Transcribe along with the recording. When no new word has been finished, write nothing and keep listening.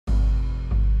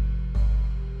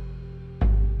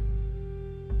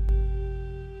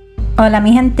Hola,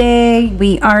 mi gente.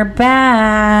 We are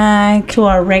back to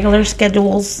our regular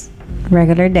schedules.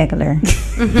 Regular degular.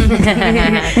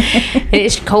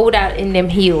 It's cold out in them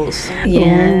hills.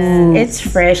 Yes. It's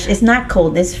fresh. It's not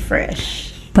cold. It's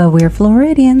fresh. But we're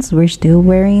Floridians. We're still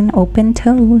wearing open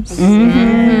toes.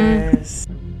 Yes.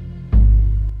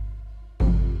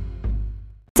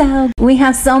 So we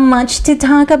have so much to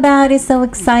talk about. It's so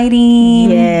exciting.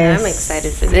 Yes. I'm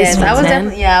excited for this one. I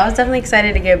was definitely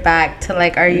excited to get back to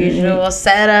like our usual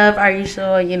setup, our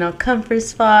usual, comfort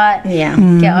spot. Yeah.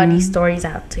 Get all these stories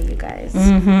out to you guys.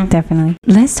 Definitely.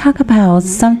 Let's talk about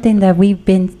something that we've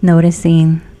been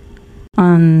noticing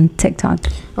on TikTok.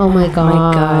 Oh my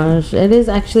gosh. It is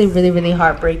actually really, really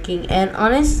heartbreaking and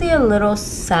honestly a little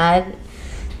sad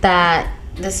that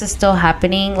this is still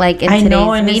happening, like in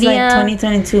today's media. It's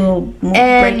like 2022.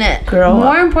 And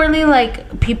more importantly,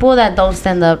 like people that don't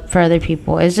stand up for other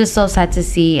people. It's just so sad to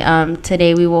see.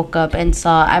 Today we woke up and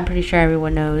saw. I'm pretty sure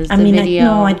everyone knows the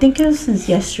video. I think it was since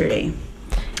yesterday.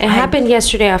 It happened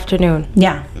yesterday afternoon.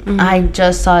 Yeah. I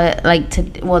just saw it like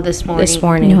this morning. This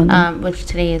morning. Which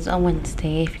today is a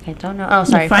Wednesday. If you guys don't know. Oh,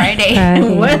 sorry, Friday.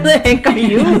 What the heck are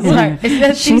you?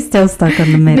 Sorry. She's still stuck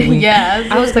on the midweek. Yeah,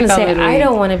 I was gonna say I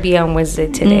don't want to be on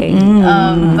Wednesday today.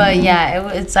 But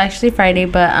yeah, it's actually Friday.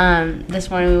 But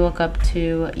this morning we woke up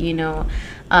to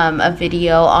a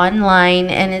video online,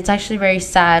 and it's actually very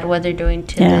sad what they're doing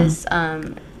to this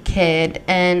kid,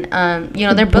 and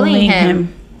they're bullying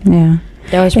him. Yeah.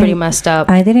 That was pretty messed up.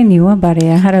 I didn't know about it.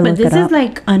 I had to look it up. But this is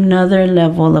like another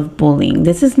level of bullying.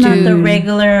 This is not the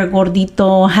regular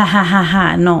gordito, ha ha ha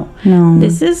ha. No.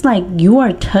 This is like you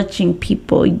are touching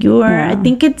people. You are. I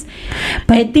think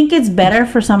it's better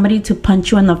for somebody to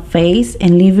punch you in the face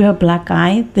and leave you a black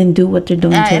eye than do what they're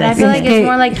doing to And I that feel like it's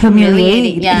more like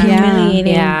humiliating.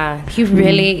 Humiliating. Yeah, he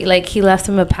really he left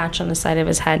him a patch on the side of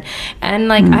his head,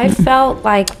 and I felt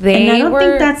like they And I don't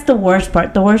think that's the worst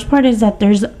part. The worst part is that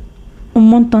there's un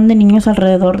montón de niños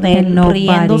alrededor de él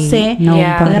riéndose,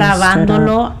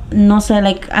 grabándolo, no sé,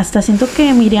 hasta siento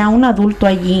que miré a un adulto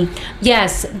allí.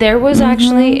 Yes, there was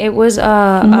actually, it was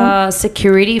a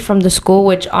security from the school,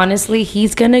 which honestly,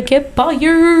 he's gonna get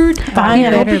fired.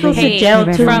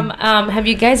 From, have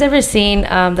you guys ever seen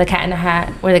The Cat in the Hat,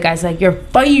 where the guy's like, you're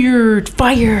fired.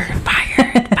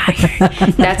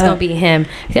 That's gonna be him.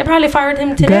 They probably fired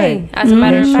him today, as a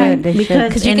matter of fact,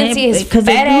 because you can see his fat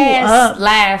ass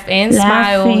laugh and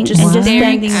smile, just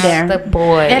staring at the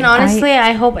boy. And honestly,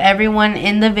 I hope everyone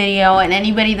in the video and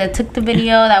anybody that took the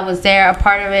video that was there, a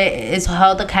part of it, is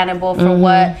held accountable for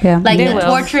the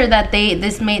torture that they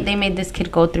made this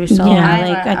kid go through. So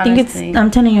I think I'm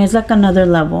telling you, it's like another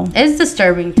level. It's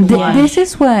disturbing to watch. This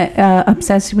is what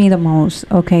obsessed me the most.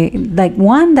 Okay, like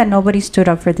one, that nobody stood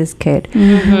up for this kid.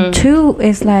 Two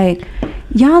is like,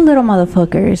 y'all little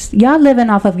motherfuckers, y'all living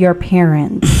off of your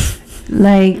parents.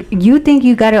 Like, you think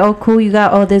you got it all cool, you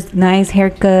got all this nice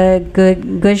haircut,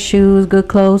 good shoes, good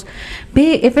clothes. But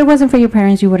if it wasn't for your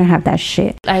parents, you wouldn't have that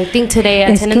shit. I think today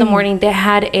at 10 in the morning they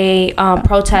had a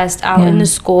protest out in the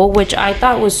school, which I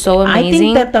thought was so amazing. I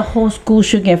think that the whole school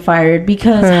should get fired,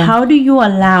 because how do you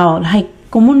allow,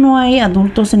 ¿cómo no hay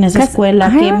adultos en esa escuela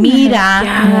que mira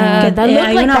que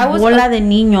hay una bola de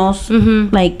niños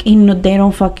and they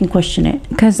don't fucking question it?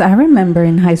 Because I remember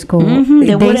in high school,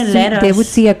 they wouldn't let us. They would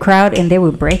see a crowd and they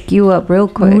would break you up real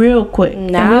quick.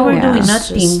 Now we were doing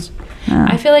nothing.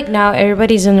 I feel like now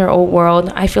everybody's in their old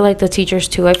world. I feel like the teachers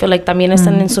too. I feel like también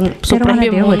están en su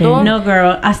propio mundo. No,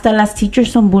 girl. Hasta las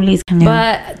teachers son bullies.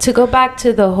 But to go back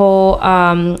to the whole,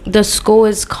 the school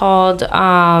is called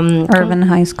Urban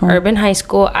High School. Urban High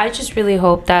School. I just really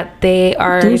hope that they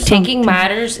are taking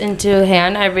matters into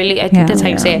hand. I think that's how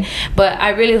you say it. But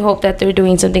I really hope that they're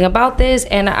doing something about this.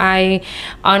 And I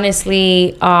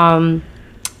honestly,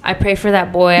 I pray for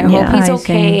that boy. I hope he's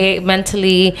okay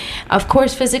mentally. Of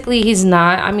course, physically he's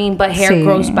not. I mean, but hair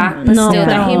grows back. But still,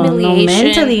 that humiliation.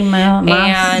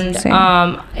 And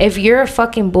if you're a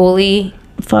fucking bully,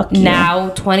 now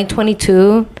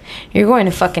 2022, you're going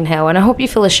to fucking hell, and I hope you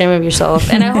feel ashamed of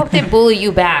yourself, and I hope they bully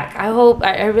you back.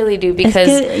 I really do, because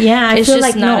it's just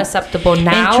like not acceptable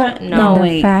now.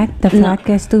 The fact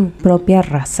is tu propia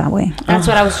raza, güey. That's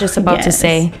what I was just about to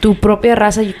say. Tu propia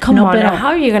raza. Come on, how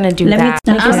are you gonna do that?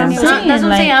 That's what I'm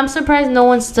saying. I'm surprised no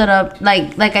one stood up.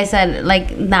 Like I said,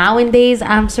 nowadays,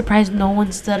 I'm surprised no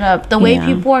one stood up. The way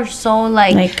people are so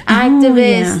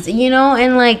activists,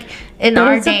 and in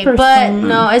our day, but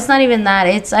no, it's not even that.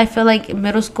 I feel like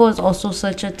middle school is also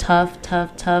such a tough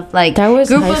that was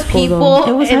group of people.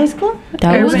 It was high school.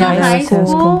 That was high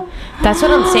school. That's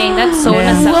what I'm saying. That's so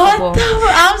unacceptable.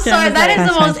 What I'm sorry. That is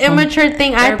the most immature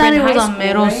thing. I thought it was a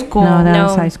middle school. No, that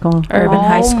was high school. Urban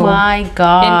high school. Oh my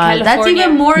god. That's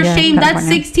even more shame. That's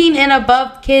 16 and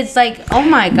above kids. Like, oh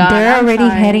my god. They're already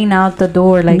heading out the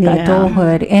door, like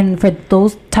adulthood. And for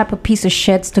those type of piece of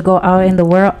shits to go out in the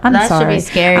world, that sorry. Should be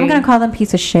scary. I'm gonna call them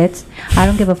piece of shits. I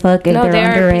don't give a fuck if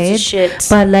they're underage.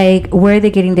 But like, where are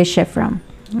they getting this shit from?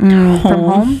 From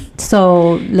home.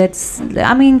 So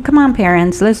come on,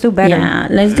 parents, let's do better. Yeah,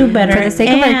 let's do better for the sake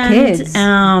of our kids.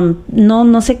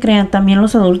 No se crean, también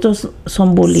los adultos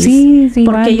son bullies. Sí,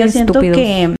 porque yo siento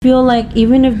que feel like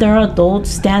even if they're adults,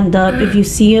 stand up if you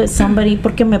see somebody,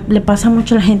 porque le pasa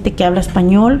mucho a la gente que habla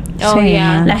español.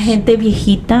 La gente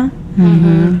viejita.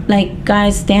 Like,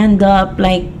 guys, stand up.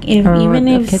 Like, even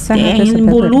if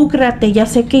involúcrate. Ya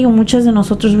sé que muchas de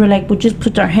nosotros were like, we just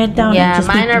put our head down and just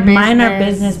mind our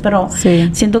business. Pero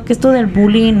siento que esto del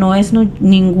bullying no es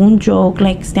ningún joke.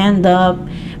 Like, stand up.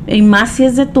 Y más si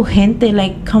es de tu gente.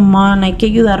 Like, come on, hay que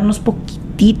ayudarnos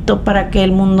poquitito para que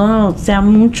el mundo sea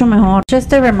mucho mejor.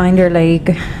 Just a reminder,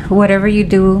 like, whatever you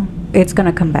do, it's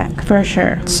gonna come back for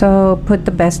sure. So put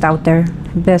the best out there,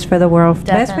 best for the world,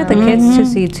 best for the kids to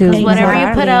see too. Because whatever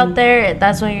you put out there,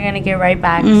 that's what you're gonna get right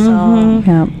back. So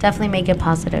definitely make it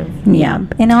positive. Yeah.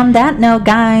 And on that note,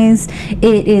 guys,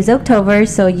 it is October,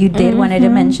 so you did wanted to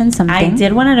mention something. I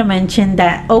did wanted to mention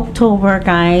that October,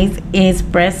 guys, is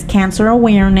Breast Cancer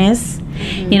Awareness.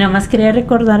 Y nomás quería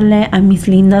recordarle a mis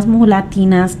lindas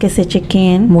mulatinas que se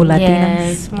chequen.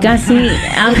 Mulatinas. Casi.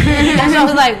 I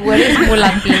was like, what is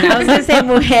mulatina? I was going to say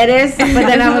mujeres, but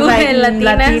then I was like,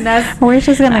 latinas. We're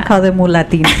just going to call them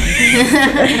mulatinas.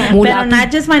 But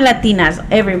not just my latinas,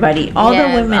 everybody. All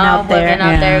the women out there. Women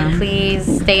out there,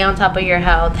 please stay on top of your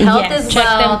health. Health is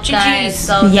wealth, guys.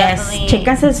 So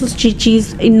chécase sus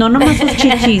chichis. Y no nomás sus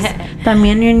chichis.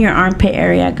 También in your armpit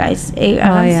area, guys.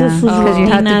 Because you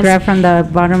have to grab from the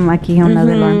bottom aquí onda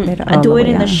del armpit. Do it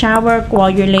in the shower while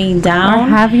you're laying down. Or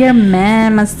have your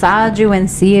man massage you and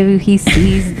see if he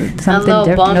sees something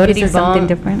different, notices something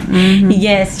different.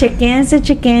 Yes,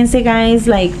 chequense, guys.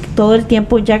 Like, todo el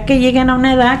tiempo, ya que lleguen a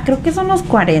una edad, creo que son los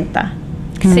 40.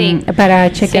 Sí,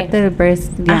 para chequearte el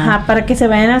breast. Ajá, para que se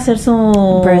vayan a hacer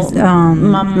su breast,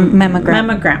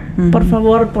 mammogram. Por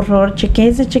favor,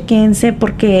 chequense,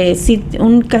 porque si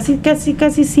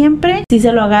casi siempre, si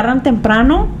se lo agarran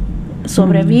temprano,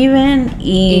 sobreviven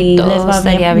y les va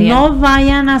bien. No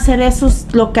vayan a hacer eso,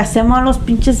 lo que hacemos los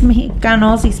pinches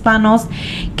mexicanos, hispanos,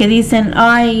 que dicen,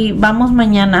 ay, vamos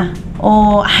mañana.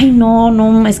 O, ay,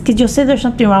 no, es que yo sé there's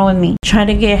something wrong with me. Try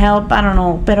to get help, I don't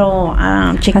know, pero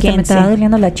chequense. Me está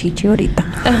doliendo la chichi ahorita.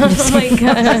 Oh my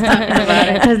God.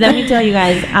 Because let me tell you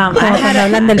guys, cuando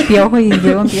hablan del piojo y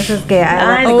luego empiezas que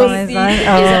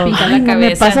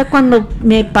me pasa cuando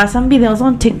me pasan videos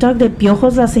en TikTok de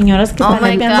piojos, las señoras que están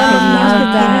limpiando a los niños que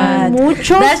tienen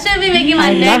mucho. That should be making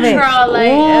my neck crawl.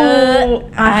 Like,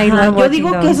 yo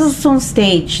digo que esos son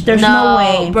staged. There's no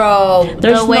way, bro.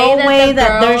 There's no way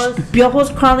that there's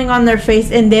piojos crawling on their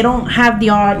face and they don't have the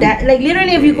that. Like,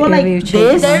 literally, if you go like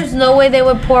this, there's no way they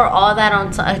would pour all that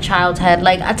on a child's head.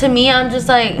 Like, to me, I'm just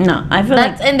like, no, I feel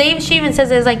like, and she even says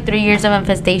there's like 3 years of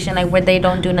infestation, like where they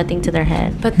don't do nothing to their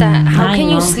head. But how can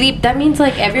you sleep? That means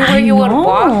like everywhere you would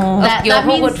walk, that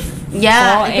means would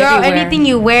girl, anything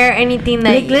you wear, anything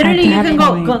that like, literally you can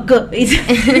go.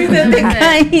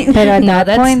 But at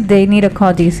that point, they need to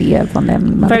call DCF on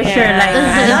them. For sure, like,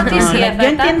 DCF. Yo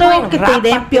entiendo que te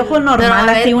den piojo normal,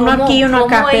 así uno aquí y uno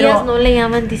acá, pero ellas no le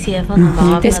llaman DCF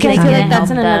no. Es que I feel like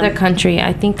that's in another country.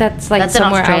 I think that's like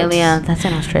somewhere else. That's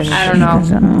in Australia. I don't know,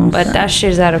 but that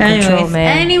shit's out of control,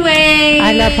 man. Anyway,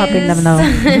 I love helping them though.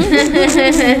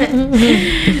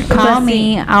 Call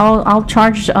me. I'll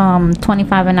charge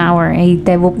 $25 an hour. Y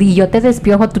yo te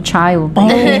despiojo a tu child.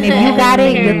 And if you got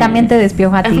it, yo también te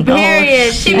despiojo a ti.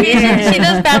 Period. She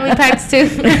does family packs too.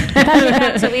 Family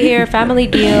packs over here. Family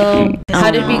deal. How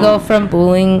did we go from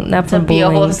bullying? Not from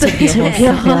bullying to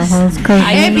piojos.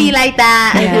 It be like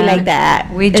that. It be like that.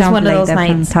 We jump like that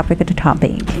from topic to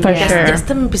topic. For sure. Ya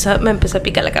me empezó a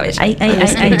picar la cabeza.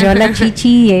 Yo la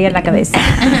chichi y ella la cabeza.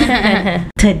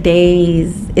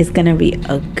 Today's is gonna be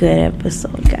a good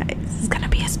episode, guys. It's gonna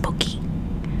be a spooky.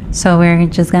 So we're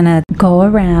just gonna go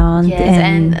around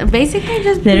and basically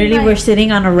just literally we're sitting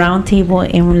on a round table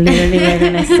and literally we're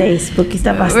gonna say spooky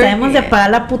stuff. Hasta hemos de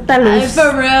apagar la puta luz.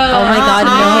 For real. Oh my God,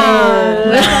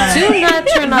 no. Do not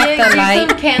turn off the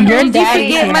light. Your dad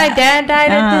forget my dad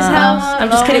died at this house? I'm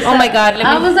just kidding. Oh my God.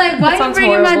 I was like, why are you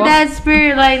bringing my dad's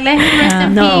spirit? Like, let him rest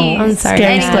in peace. I'm sorry.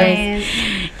 Anyways.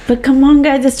 But come on,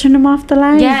 guys, just turn them off the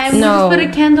lights. Yeah, and we'll just put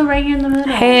a candle right here in the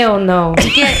middle. Hell no.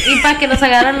 Y para que nos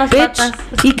agarren las patas.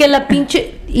 Y que la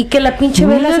pinche... y que la pinche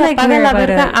vela se apaga la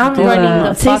verga, I'm running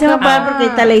the fuck out. Porque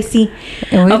está lazy.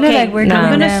 Okay, we're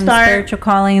doing them spiritual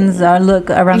callings. Look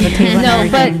around the table. No,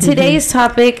 but today's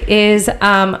topic is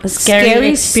scary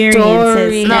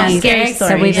experiences. Scary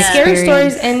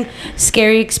stories and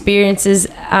scary experiences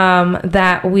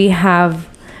that we have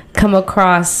come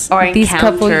across or these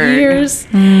couple years,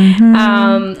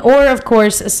 or of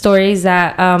course stories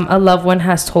that a loved one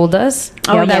has told us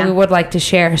that we would like to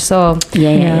share. So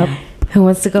who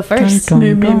wants to go first?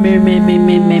 Me. Okay.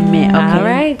 All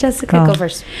right, Jessica, go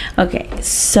first. Okay,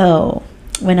 so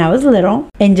when I was little,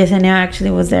 and Yesenia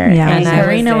actually was there, and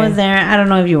Karina was there. I don't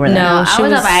know if you were there. No, I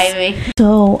was a baby.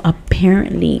 So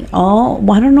apparently,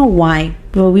 I don't know why,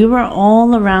 but we were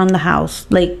all around the house,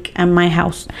 like at my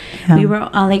house. We were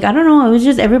like, I don't know, it was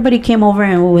just everybody came over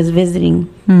and was visiting.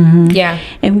 Yeah,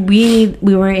 and we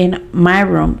were in my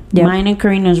room, mine and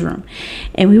Karina's room,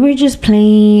 and we were just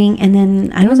playing. And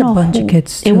then I don't know, a bunch of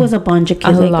kids. It was a bunch of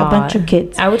kids, a bunch of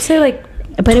kids. I would say like.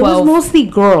 But 12. It was mostly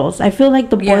girls. I feel like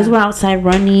the boys were outside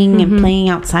running and playing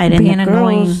outside, and the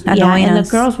girls, and the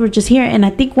girls were just here. And I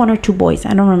think 1 or 2 boys.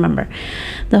 I don't remember.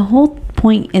 The whole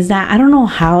point is that I don't know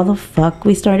how the fuck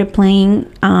we started playing.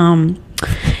 Kind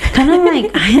of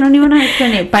like, I don't even know how to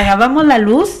explain it. Pagábamos la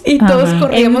luz y todos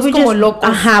corríamos como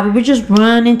locos. We would just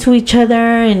run into each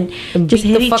other and just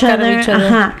hit each other.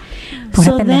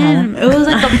 So then it was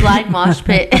like a blind mosh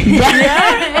pit.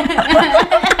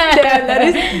 That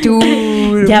is,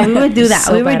 dude. Yeah, we would do that.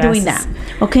 So we were doing that.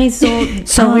 Okay, so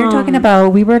we were talking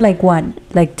about, we were like what,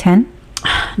 like 10?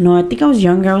 No, I think I was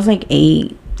younger. I was like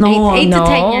 8. No, 8 to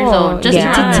 10 years old. Just 8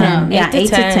 to 10. Yeah, 8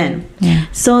 to 10. Yeah.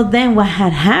 So then what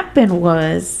had happened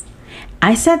was,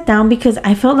 I sat down because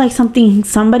I felt like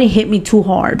somebody hit me too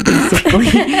hard, basically.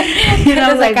 You know,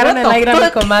 I was like, what the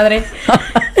fuck?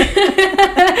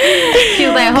 She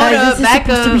was like, hold up, back up.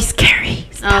 It's supposed to be scary.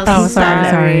 Oh,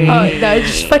 sorry. Oh, no,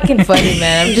 it's just fucking funny,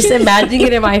 man. I'm just imagining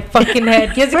it in my fucking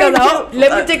head. Let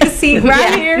me take a seat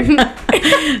right here.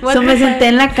 So me senté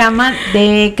en la cama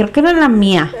de, creo que era la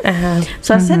mía.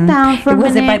 So I sat down for a minute.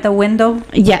 Was it by the window?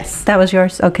 Yes. That was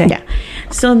yours? Okay. Yeah.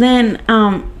 So then,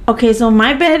 okay, so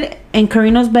my bed and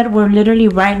Karina's bed were literally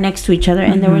right next to each other,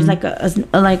 and there was like a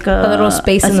little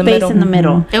space in the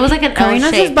middle. It was like an Karina's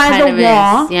L shape. was by the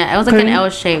wall. Yeah, it was like an L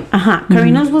shape.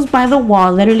 Karina's was by the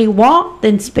wall, literally wall,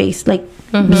 then space, like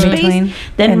space, between,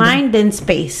 then mine, then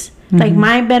space. Like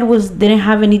my bed didn't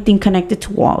have anything connected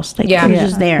to walls. Like it was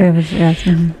just there. It was,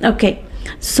 Okay.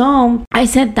 So I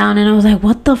sat down and I was like,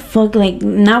 what the fuck? Like,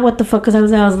 not what the fuck, because I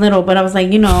was little, but I was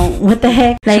like, you know, what the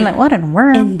heck? Like what in the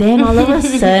world? And then all of a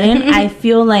sudden, I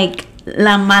feel like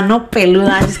la mano peluda.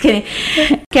 I'm just kidding.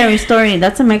 Scary story.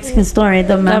 That's a Mexican story.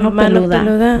 The mano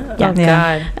peluda. Yeah. Oh,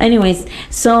 God. Anyways,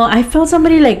 so I felt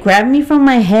somebody like grab me from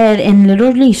my head and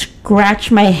literally scratch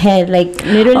my head. Like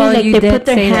literally, like they put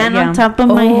their hand on top of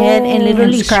my head and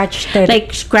literally scratched it.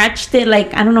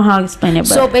 Like I don't know how to explain it.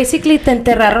 But so basically, te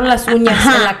enterraron las uñas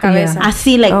en la cabeza.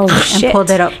 Así like and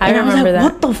pulled it up. And I remember that.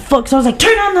 What the fuck? So I was like,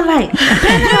 turn on the light.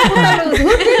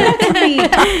 Who did that to me?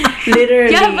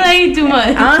 Literally. You're playing too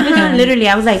much. Literally,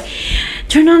 I was like,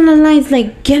 turn on the lights,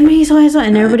 like get me so,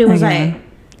 and everybody was like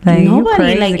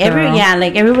nobody, like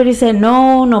everybody said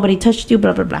no, nobody touched you,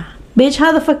 blah blah blah. Bitch,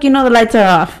 how the fuck you know the lights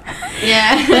are off?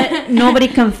 Yeah. But nobody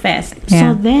confessed.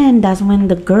 So then that's when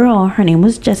the girl, her name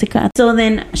was Jessica. So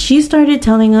then she started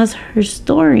telling us her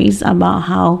stories about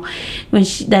how when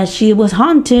she was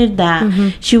haunted,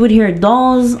 that she would hear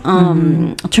dolls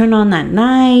turn on at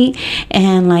night,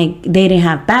 and like they didn't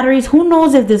have batteries. Who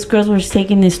knows if this girl was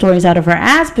taking these stories out of her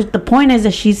ass? But the point is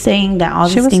that she's saying that all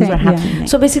these things were happening.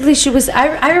 So basically, she was.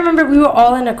 I remember we were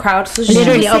all in a crowd. So she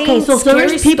literally, was so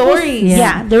there was people. Stories.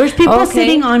 Yeah, there was people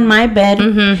sitting on my bed,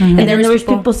 and then there was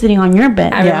people sitting on your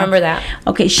bed. I remember that.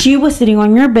 Okay, she was sitting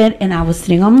on your bed, and I was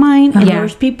sitting on mine, and there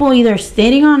was people either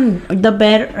sitting on the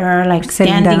bed or like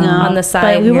standing up on the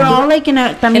side. But we were all like in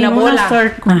a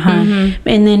circle.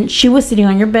 And then she was sitting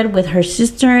on your bed with her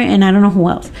sister, and I don't know who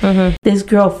else. This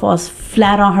girl falls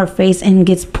flat on her face and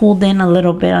gets pulled in a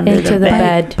little bit under the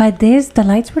bed. By this, the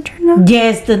lights were turned on?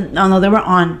 Yes, they were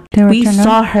on. We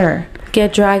saw her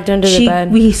get dragged under the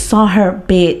bed. We saw her,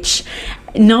 bitch.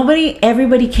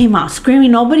 Everybody came out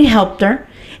screaming. Nobody helped her.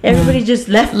 Everybody just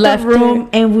left the room,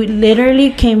 and we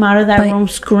literally came out of that room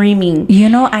screaming. You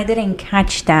know, I didn't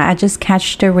catch that. I just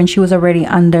catched her when she was already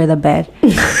under the bed.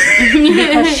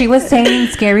 Because she was saying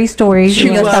scary stories. She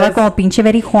estaba como pinche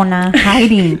verijona,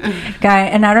 hiding. Guy,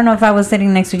 and I don't know if I was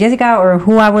sitting next to Jessica or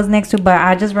who I was next to, but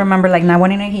I just remember like not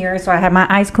wanting to hear. So I had my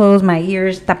eyes closed, my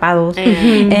ears tapados.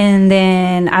 And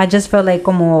then I just felt like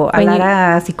como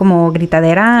alara, así como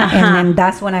gritadera. And then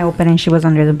that's when I opened and she was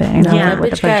under the bed. And I was like, what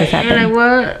the fuck just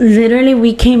happened? Literally,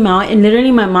 we came out and literally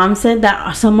my mom said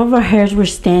that some of our hairs were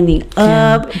standing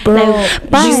up. Bro,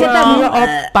 she said that we were all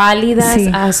pálidas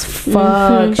as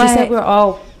fuck. She said we're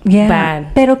all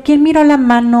bad. Pero ¿quién miró la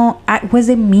mano? Was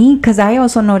it me? Because I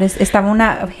also noticed estaba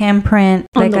una handprint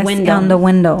on the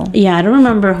window. Yeah, I don't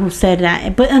remember who said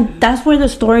that. But that's where the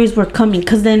stories were coming.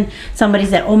 Because then somebody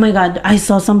said, oh my God, I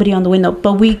saw somebody on the window.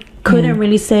 But we couldn't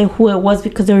really say who it was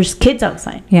because there was kids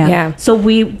outside. Yeah. So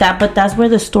but that's where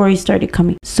the story started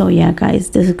coming. So yeah, guys,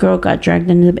 this girl got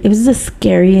dragged into it was the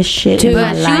scariest shit in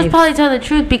my life. She was probably telling the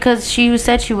truth because she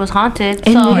said she was haunted.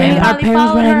 And so our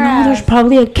parents were like, no, there's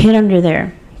probably a kid under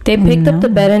there. They picked up the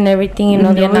bed and everything,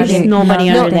 and there was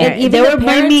nobody under there. They were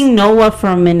blaming Noah for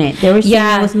a minute. They were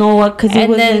saying it was Noah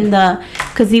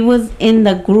because he was in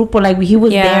the group, or like he was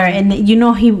there, and you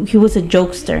know he was a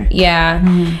jokester. Yeah,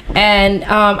 and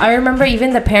I remember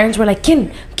even the parents were like,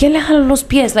 ¿Quién le jaló los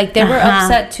pies? Like they were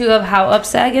upset too of how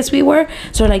upset I guess we were.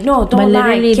 So like, no, don't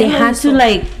lie. Literally, they had to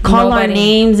like call our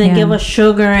names and give us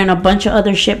sugar and a bunch of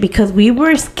other shit because we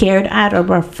were scared out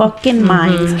of our fucking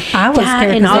minds. I was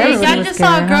scared. I just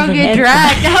saw a girl get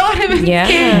dragged. That would have been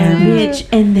scary. Bitch.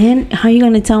 And then how you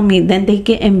gonna tell me? Then they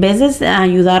get en veces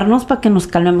ayudarnos para que nos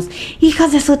calmemos.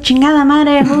 Hijas de su chingada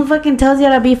madre. Who fucking tells you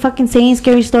to be fucking saying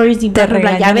scary stories? Y blah, blah,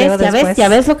 blah. Ya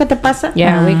ves lo que te pasa?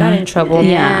 Yeah, we got in trouble.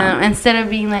 Yeah. Instead of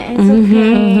being like, it's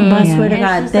okay. But I swear to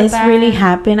God, this really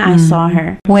happened. I saw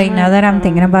her. Wait, now that I'm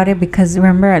thinking about it, because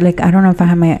remember, like, I don't know if I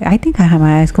had my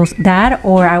eyes closed. That,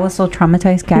 or I was so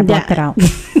traumatized, I blocked it out.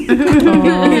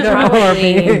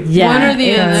 Probably. Yeah. One or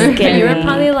the other. You were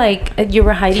probably like, you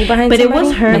were hiding behind but somebody. It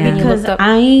was her because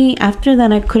after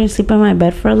that I couldn't sleep in my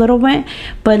bed for a little bit,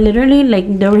 but literally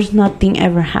like there was nothing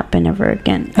ever happened ever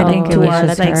again. I think it was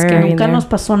just like scary. Nunca nos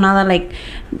pasó nada like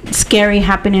scary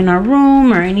happened in our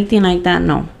room or anything like that.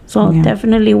 No. So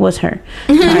definitely was her.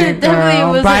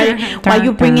 Definitely was her. Why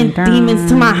you bringing demons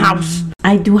to my house?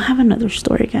 I do have another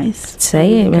story, guys.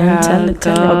 Say it, man. Tell it.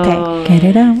 Okay. Get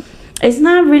it out. It's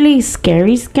not really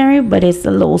scary, but it's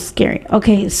a little scary.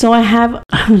 Okay, so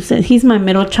he's my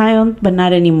middle child, but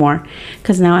not anymore,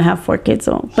 because now I have 4 kids.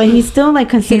 So, but he's still like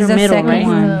considered middle, right?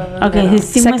 Okay, he's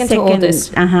second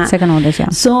oldest. Second oldest, yeah.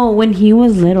 So when he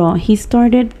was little, he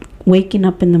started waking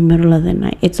up in the middle of the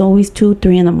night. It's always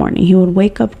 2-3 in the morning. He would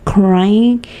wake up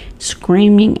crying,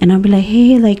 screaming, and I'd be like,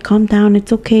 hey, like, calm down,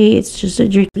 it's okay, it's just a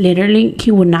dream. Literally,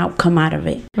 he would not come out of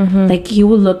it. Like, he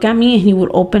would look at me and he would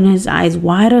open his eyes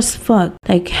wide as fuck,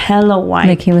 like hella wide,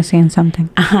 like he was seeing something,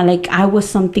 like I was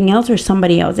something else or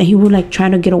somebody else, and he would like try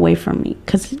to get away from me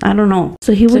because I don't know.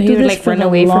 So he would do this like run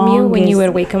away from you when you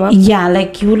would wake him up. Yeah,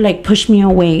 like he would like push me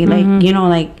away, like you know,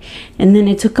 like, and then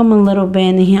it took him a little bit,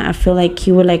 and then I feel like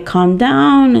he would like calm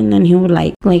down, and then he would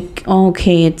like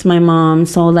okay, it's my mom,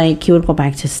 so like he would go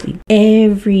back to sleep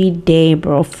every day,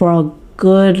 bro, for a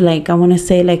good, like, I want to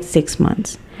say like 6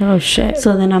 months. Oh shit.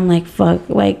 So then I'm like, fuck,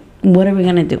 like, what are we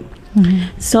gonna do?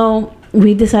 So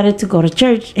we decided to go to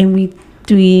church, and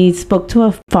we spoke to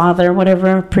a father,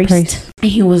 whatever, priest.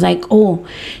 And he was like, oh,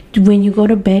 when you go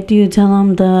to bed, do you tell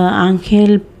him the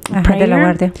angel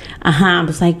prayer? I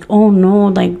was like, oh no,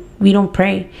 like we don't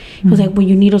pray. He was like, well,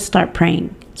 you need to start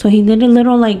praying. So he did a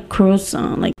little like cruise,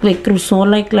 like cruzó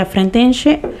like la frente and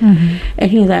shit.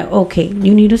 And he was like, okay,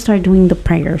 you need to start doing the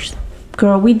prayers.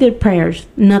 Girl, we did prayers.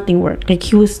 Nothing worked. Like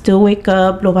he would still wake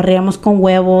up, lo barríamos con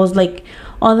huevos, like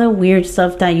all the weird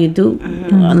stuff that you do,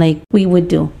 like we would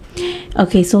do.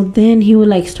 Okay, so then he would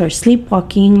like start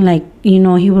sleepwalking, like, you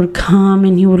know, he would come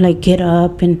and he would like get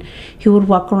up and he would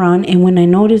walk around, and when I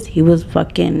noticed, he was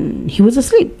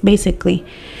asleep basically.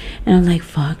 And I was like,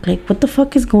 fuck, like what the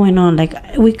fuck is going on? Like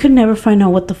we could never find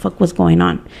out what the fuck was going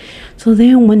on. So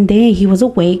then one day he was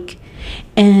awake,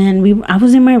 and I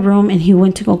was in my room, and he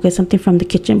went to go get something from the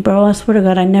kitchen. Bro, I swear to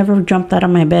God, I never jumped out of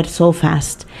my bed so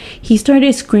fast. He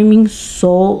started screaming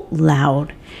so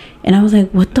loud, and I was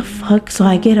like, what the fuck? So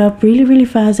I get up really, really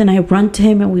fast, and I run to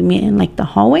him, and we meet in like the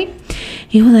hallway.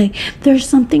 He was like, there's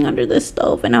something under the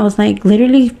stove. And I was like,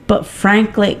 literally, but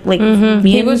Frank, like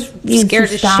he was scared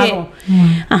as shit.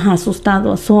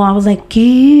 Asustado. So I was like,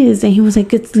 ¿qué es? And he was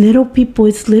like, it's little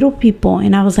people.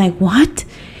 And I was like, what?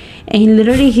 And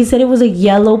literally, he said it was a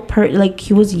yellow, like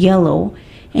he was yellow.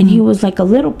 and he was like a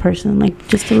little person, like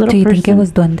just a little person. Do you think it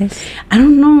was duendes? I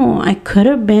don't know. I could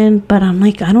have been, but I'm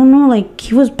like, I don't know. Like,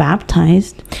 he was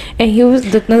baptized. And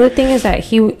another thing is that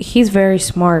he's very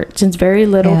smart. Since very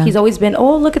little, he's always been,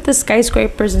 oh, look at the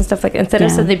skyscrapers and stuff like that.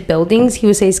 Instead of the buildings, he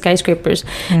would say skyscrapers.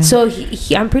 So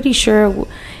I'm pretty sure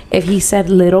if he said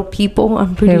little people,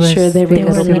 I'm pretty sure they were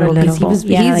little people.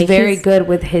 He's very good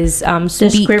with his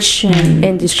description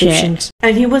and descriptions.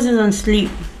 And he wasn't on sleep,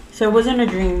 so it wasn't a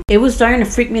dream. It was starting to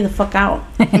freak me the fuck out.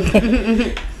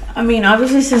 I mean,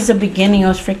 obviously since the beginning, it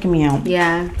was freaking me out.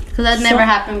 Yeah, because that never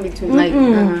happened between like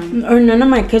or none of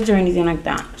my kids or anything like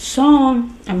that. So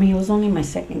I mean, it was only my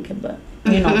second kid, but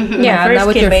you know, that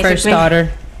was your first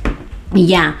daughter.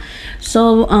 Yeah.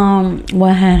 So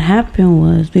what had happened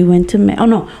was we went to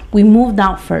we moved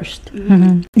out first.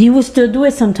 He would still do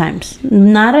it sometimes,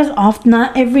 not as often,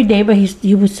 not every day, but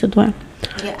he would still do it.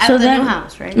 Yeah, so the new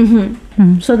house, right?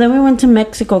 So then we went to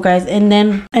Mexico, guys, and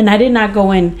I did not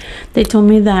go in. They told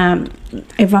me that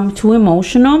if I'm too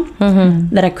emotional,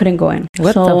 that I couldn't go in.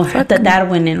 So the dad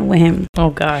went in with him. Oh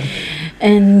God.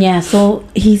 And yeah, so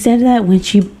he said that when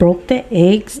she broke the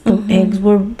eggs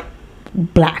were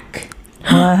black.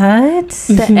 What?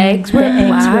 The eggs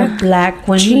were black.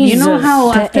 When you know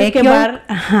how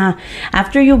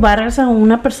after you barras a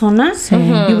una persona,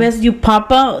 you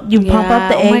pop out the egg.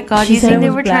 Oh my God, you think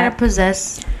they were trying to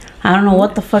possess? I don't know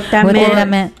what the fuck that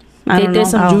meant. They did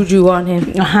some juju on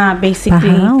him. Basically.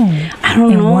 I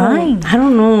don't know. Why? I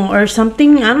don't know. Or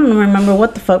something. I don't remember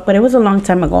what the fuck, but it was a long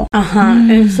time ago.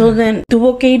 And so then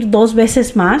tuvo que ir 2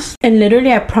 veces más. And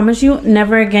literally, I promise you,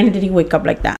 never again did he wake up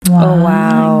like that. Wow. Oh,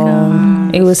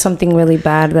 wow. It was something really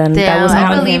bad then. Yeah, that was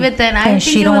I believe it then. And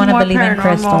she don't want to believe in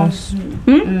crystals.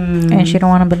 And she don't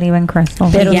want to believe in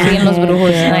crystals. Pero sí en los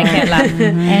brujos, and I can't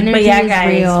lie. But yeah,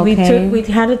 guys, we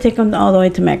had to take him all the way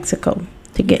to Mexico.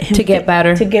 To get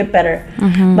better.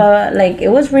 But like, it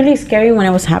was really scary when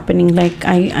it was happening. Like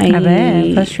I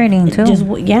bet. Frustrating too. Just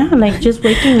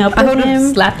waking up. I would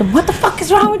have slapped him. What the fuck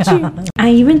is wrong with you? I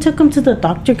even took him to the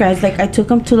doctor, guys. Like, I took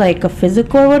him to like a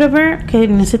physical or whatever. Que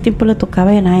en ese tiempo le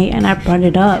tocaba, and I brought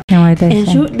it up. And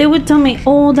they would tell me,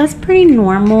 oh, that's pretty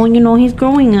normal. You know, he's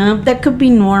growing up. That could be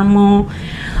normal.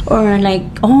 Or like,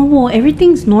 oh, well,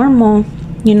 everything's normal.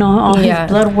 You know, all his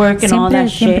blood work and all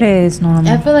that shit. Is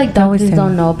normal. I feel like doctors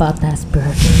don't know about that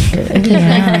spirit.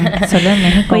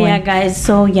 But yeah, guys.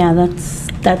 So yeah,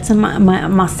 that's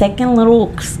my second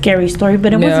little scary story,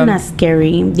 but it wasn't as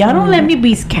scary. Y'all don't let me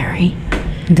be scary.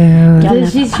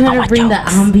 Dude. She's trying to bring the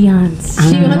ambiance.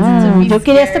 She wants it to be Yo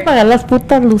quería hasta apagar las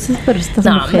putas luces, pero estas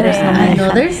mujeres I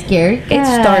know they're scared. It's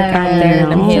dark out there.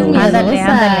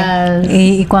 Ándale.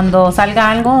 Y cuando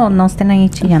salga algo, no estén ahí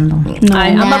chillando. No.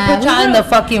 I'm gonna put y'all in the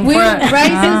fucking front.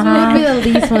 Rises would be the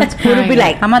least ones crying. We'll be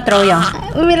like, I'm gonna throw y'all.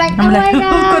 We'll be like, oh my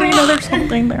God. Corina, there's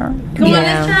something there. Come on,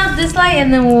 let's turn off this light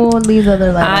and then we'll leave the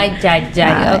other light.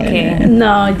 Okay.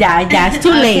 No, yeah, it's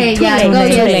too late. Too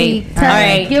late. All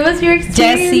right. Give us your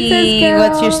experience. Jessie,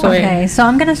 what's your story? Okay, so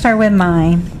I'm gonna start with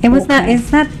mine.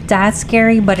 It's not that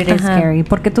scary, but it is scary.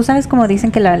 Porque tú sabes como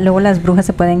dicen que luego las brujas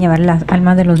se pueden llevar las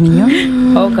almas de los niños.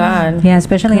 Oh God. Yeah,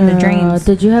 especially in the dreams.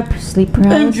 Did you have sleep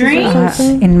paralysis?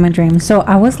 In my dreams. So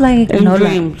I was like,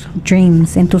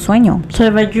 dreams in tu sueño. So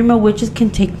if I dream of witches can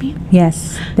take me?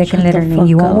 Yes, they can literally.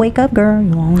 You won't wake up, girl.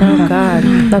 You won't wake up.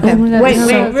 God. Okay. Wait,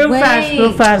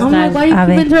 real fast. Oh my God, you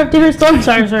keep interrupting her story.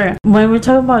 Sorry. When we're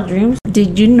talking about dreams,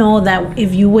 did you know that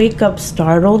if you wake up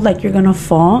startled, like you're gonna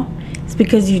fall, it's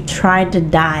because you tried to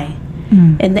die,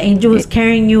 and the angel was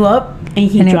carrying you up, and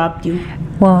he dropped you.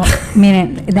 Well, I'm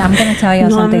gonna tell you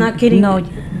something. No, I'm not kidding. No,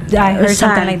 I heard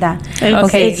something like that.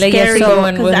 Okay, it's scary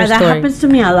because that happens to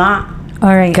me a lot.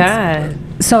 All right. God.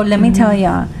 So let me tell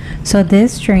y'all. So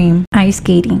this dream, ice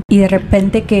skating. Y de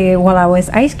repente que while I was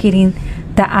ice skating,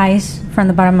 the ice from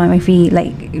the bottom of my feet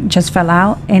like just fell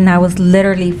out, and I was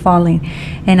literally falling.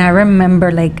 And I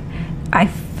remember like I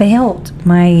felt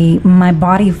my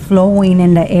body flowing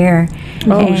in the air.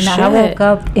 And shit. I woke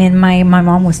up and my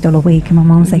mom was still awake, and my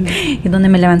mom was like, y donde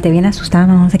me levanté bien asustada,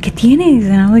 I was like, ¿qué tienes?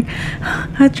 And I was like,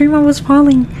 I dreamed I was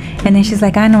falling. And then she's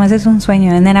like, no, ese es un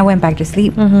sueño. And then I went back to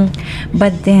sleep.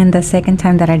 But then the second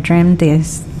time that I dreamed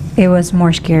this, it was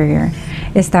more scarier.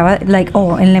 Estaba like,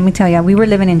 and let me tell you, we were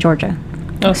living in Georgia.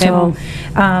 Okay. So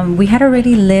we had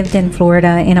already lived in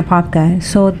Florida in Apopka.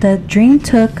 So the dream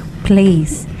took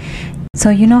place. So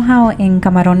you know how in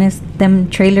Camarones, them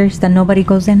trailers that nobody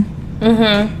goes in?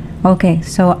 Okay,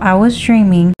 so I was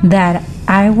dreaming that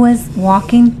I was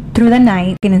walking through the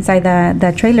night inside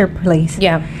the trailer place.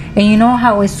 Yeah. And you know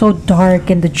how it's so dark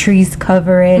and the trees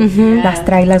cover it. Las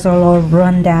trailas are all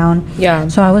run down. Yeah.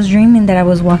 So I was dreaming that I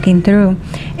was walking through,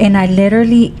 and I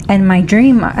literally, in my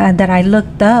dream, that I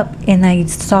looked up and I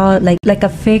saw like a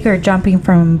figure jumping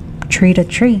from tree to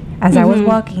tree. As I was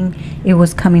walking, it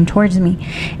was coming towards me.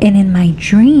 And in my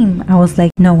dream, I was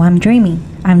like, no, I'm dreaming.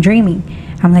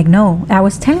 I'm like, no. I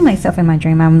was telling myself in my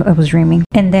dream I was dreaming.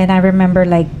 And then I remember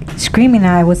like screaming.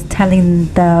 I was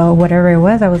telling the whatever it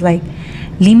was, I was like,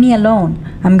 leave me alone.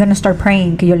 I'm gonna start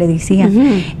praying, que yo le decía.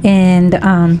 And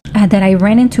that I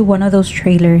ran into one of those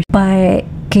trailers, but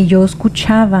que yo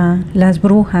escuchaba las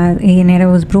brujas, and it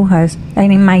was brujas.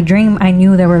 And in my dream, I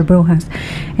knew there were brujas.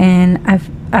 And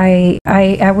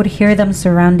I would hear them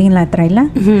surrounding la traila,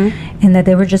 and that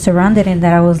they were just surrounded, and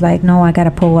that I was like, no, I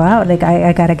gotta pull out, like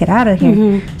I gotta get out of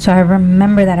here. So I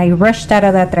remember that I rushed out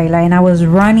of that traila, and I was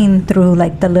running through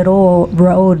like the little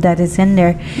road that is in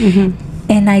there,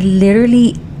 and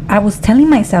I was telling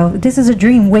myself, this is a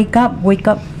dream, wake up.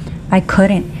 I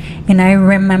couldn't. And I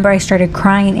remember I started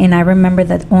crying, and I remember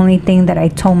that only thing that I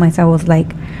told myself was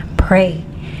like, pray.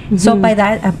 So by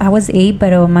that, I was 8,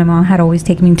 but my mom had always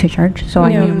taken me to church, so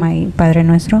I knew my Padre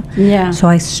Nuestro. Yeah. So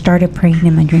I started praying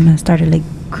in my dream. I started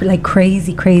like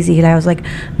crazy. Like I was like,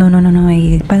 no,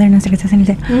 Padre Nuestro que estás en el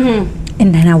cielo.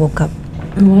 And then I woke up.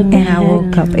 I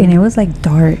woke up, and it was like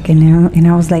dark, and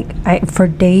I was like, for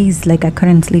days, like I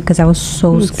couldn't sleep because I was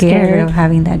so scared of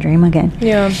having that dream again.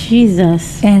 Yeah.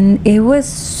 Jesus. And it was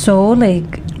so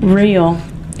like real.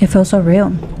 It felt so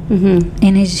real.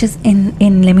 And it's just,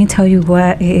 and let me tell you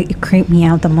what, it creeped me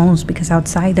out the most, because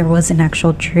outside there was an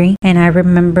actual tree, and I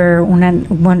remember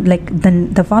one like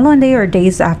the following day or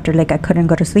days after, like I couldn't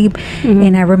go to sleep,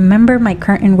 and I remember my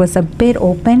curtain was a bit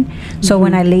open, so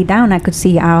when I lay down I could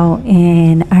see out,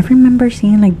 and I remember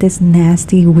seeing like this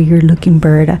nasty weird looking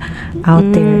bird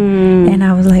out there, and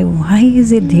I was like, why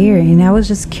is it there? And I was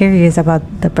just curious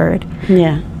about the bird.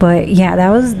 But yeah,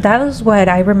 that was what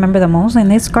I remember the most,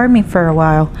 and it scarred me for a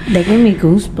while. They gave me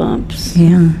goosebumps.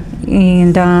 Yeah.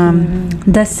 And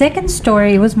the second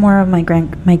story was more of my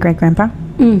great grandpa.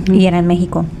 Y era en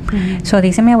Mexico. So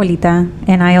dice mi abuelita,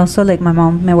 and I also, like, my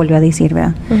mom me volvió a decir,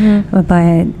 ¿verdad?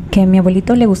 But que mi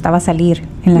abuelito le gustaba salir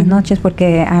en las noches,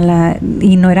 porque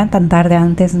y no eran tan tarde,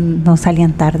 antes no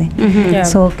salían tarde.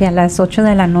 So que a las 8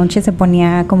 de la noche se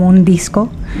ponía como un disco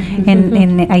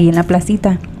ahí en la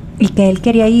placita. Y que él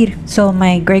quería ir. So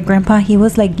my great grandpa, he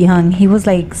was like young. He was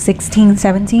like 16,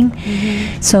 17.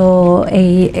 So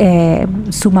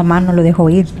su mamá no lo dejó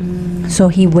ir. So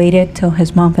he waited till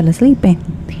his mom fell asleep, and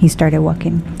he started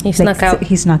walking. He snuck out.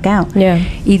 He snuck out. Yeah.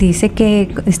 Y dice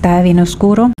que estaba bien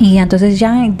oscuro. Y entonces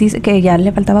ya dice que ya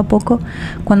le faltaba poco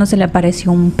cuando se le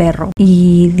apareció un perro.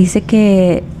 Y dice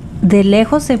que de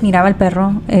lejos se miraba el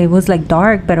perro. It was like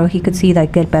dark, pero he could see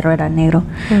that el perro era negro.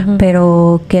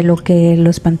 Pero que lo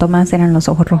espantó más eran los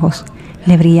ojos rojos.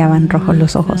 Le brillaban rojos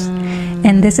los ojos.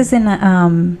 And this is in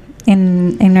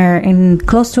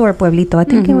close to our pueblito. I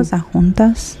think it was a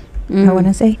Juntas, I want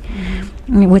to say,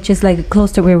 which is like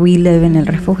close to where we live in El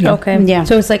Refugio. Okay. Yeah.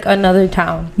 So it's like another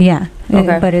town. Yeah.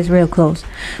 Okay. But it's real close.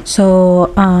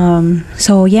 So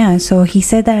so he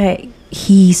said that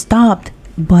he stopped,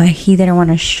 but he didn't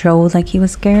want to show like he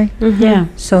was scared. Yeah.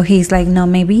 So he's like, no,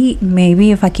 maybe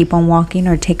if I keep on walking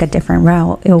or take a different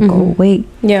route, it'll go away.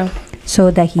 Yeah.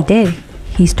 So that he did.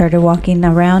 He started walking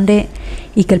around it,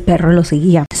 y que el perro lo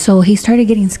seguía. So he started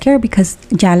getting scared, because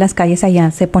ya las calles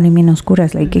allá se ponen bien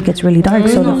oscuras, like it gets really dark.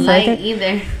 So no light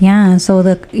either. Yeah, so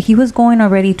he was going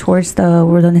already towards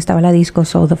where donde estaba la disco.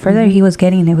 So the further he was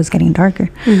getting, it was getting darker.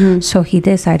 So he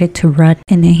decided to run,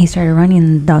 and then he started running,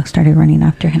 and the dog started running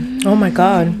after him. Oh my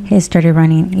God. He started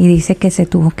running. Y dice que se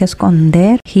tuvo que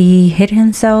esconder. He hid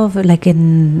himself like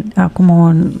in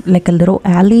como like a little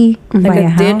alley, like by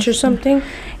a ditch or something.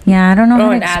 Yeah, I don't know how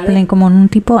to explain, alley? Como un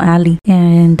tipo alley.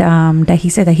 And that he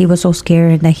said that he was so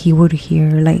scared that he would hear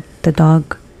like the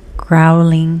dog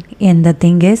growling. And the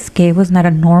thing is que it was not a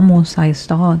normal sized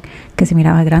dog, que se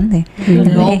miraba grande.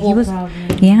 And he was,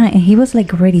 and he was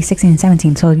like already 16 and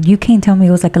 17. So you can't tell me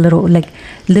it was like a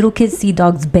little kids see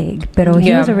dogs big, but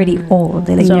he was already old.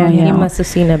 Like, so he must have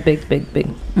seen a big.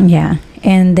 Yeah.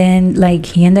 And then like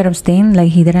he ended up staying,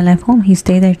 like he didn't leave home. He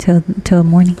stayed there till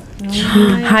morning.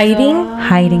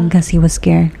 Hiding because he was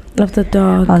scared of the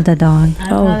dog.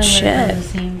 Oh shit.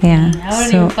 Yeah. I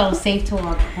wouldn't even feel safe to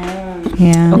walk home.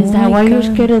 Yeah. Is that why you're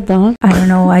scared of dogs? I don't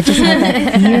know. I just had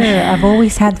that fear. I've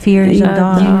always had fears of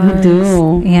dogs. You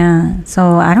do. Yeah.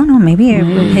 So I don't know. Maybe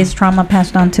his trauma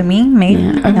passed on to me. Maybe.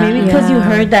 Yeah. Or maybe because you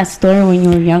heard that story when you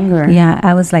were younger. Yeah.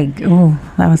 I was like,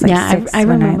 yeah, 6. I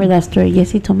remember that story. Yes,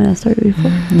 he told me that story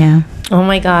before. Yeah. Oh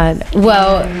my God.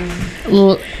 Well,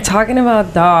 Talking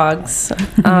about dogs,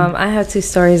 I have 2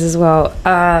 stories as well.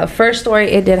 First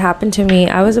story, it did happen to me.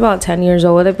 I was about 10 years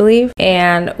old, I believe,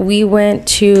 and we went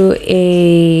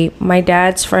to my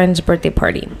dad's friend's birthday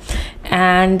party,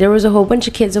 and there was a whole bunch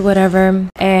of kids or whatever,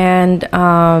 and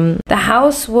the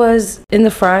house was in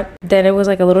the front, then it was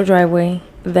like a little driveway,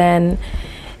 then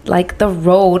like the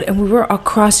road, and we were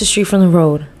across the street from the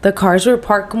road. The cars were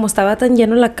parked, como estaba tan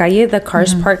lleno la calle, the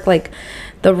cars parked like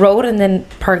the road and then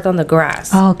parked on the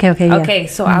grass. Oh, okay, yeah. Okay,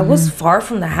 so I was far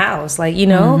from the house, like, you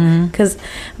know, because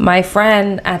my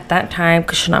friend at that time,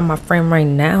 because she's not my friend right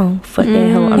now,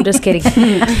 fucking hell, I'm just kidding.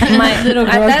 My little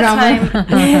girl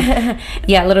drama.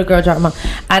 Yeah, little girl drama.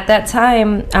 At that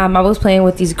time, I was playing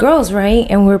with these girls, right,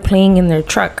 and we were playing in their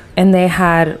truck, and they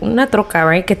had una troca,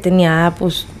 right, que tenía,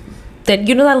 pues, that,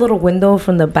 you know, that little window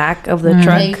from the back of the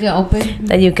truck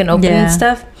that you can open and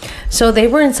stuff. So they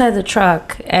were inside the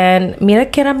truck, and mira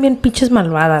que eran bien pinches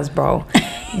malvadas, bro.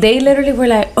 They literally were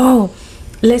like, oh,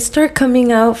 let's start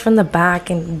coming out from the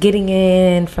back and getting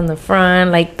in from the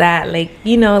front, like that, like,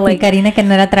 you know, like. Karina que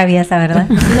no era traviesa, ¿verdad?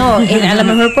 No, a lo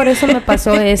mejor por eso me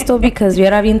pasó esto, because yo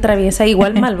era bien traviesa,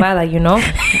 igual malvada, you know.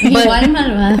 Igual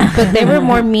malvada. But they were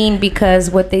more mean, because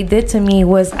what they did to me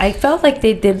was, I felt like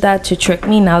they did that to trick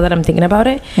me, now that I'm thinking about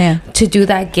it. Yeah. To do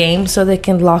that game so they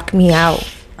can lock me out.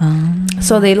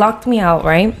 So they locked me out,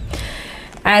 right?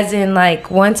 As in, like,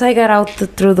 once I got out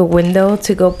through the window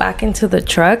to go back into the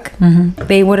truck,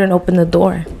 they wouldn't open the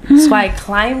door. So I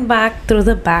climbed back through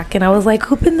the back, and I was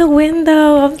like, open the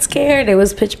window. I'm scared. It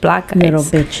was pitch black, guys. Little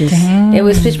bitches. Damn. It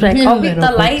was pitch black.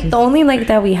 The light, the only light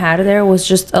that we had there was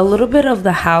just a little bit of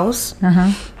the house.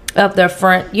 Of their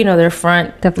front, you know, their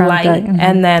front light,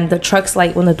 and then the truck's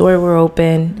light when the door were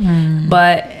open.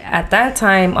 But at that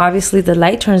time, obviously the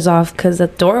light turns off because the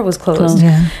door was closed.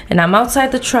 And I'm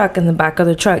outside the truck, in the back of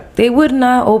the truck. They would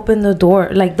not open the door,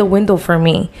 like the window for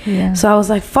me. So I was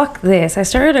like, fuck this. I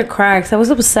started to cry because I was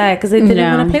upset because they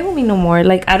didn't want to play with me no more.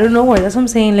 Like, I don't know where. That's what I'm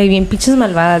saying. Like, bien pinches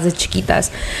malvadas de chiquitas.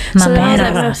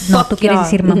 Mamonas. No, tú quieres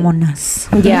decir mamonas.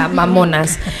 Yeah,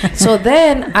 mamonas. So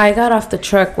then I got off the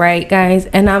truck, right, guys?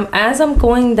 And as I'm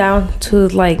going down to,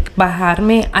 like,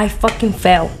 bajarme, I fucking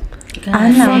fell.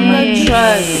 From the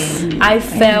truck. I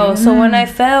fell. So when I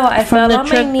fell on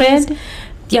my knees.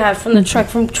 Yeah, from the truck,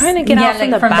 from trying to get out from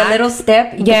like the back. From the little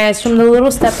step. Yes, from the little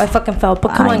step, I fucking fell.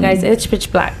 But come on, guys, it's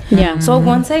pitch black. Yeah. So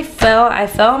once I fell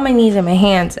on my knees and my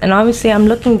hands, and obviously I'm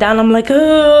looking down. I'm like,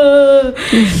 oh.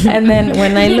 And then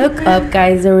when I look up,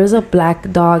 guys, there was a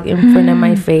black dog in front of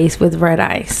my face with red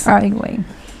eyes. Anyway.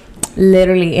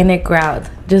 Literally, and it growled,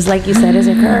 just like you said, as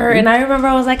a girl. And I remember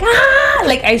I was like, ah,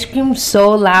 like I screamed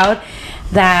so loud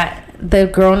that the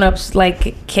grown-ups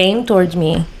like came towards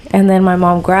me, and then my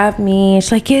mom grabbed me.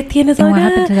 She's like, ¿Qué tienes? And what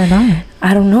happened to the dog?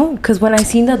 I don't know, because when I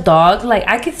seen the dog, like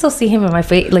I could still see him in my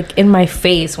face, like in my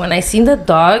face. When I seen the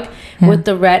dog with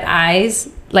the red eyes,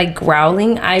 like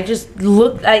growling, I just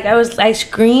looked like I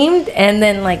screamed, and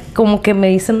then like como que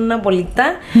me dicen una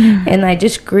bolita, and I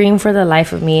just screamed for the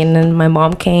life of me. And then my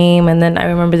mom came, and then I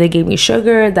remember they gave me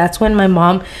sugar. That's when my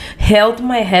mom held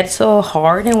my head so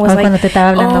hard and was like,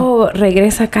 oh,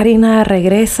 regresa Karina,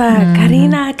 regresa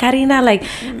Karina. Like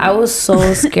I was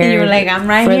so scared. You were like, I'm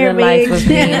right for here, the life of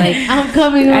me. Like, I'm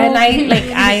coming home. And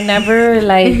I never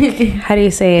like, how do you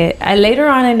say it? Later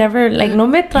on I never like, no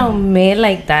me traumé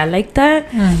like that.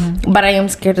 But I am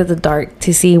scared of the dark,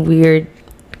 to see weird,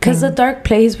 because the dark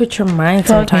plays with your mind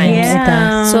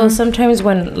sometimes. So sometimes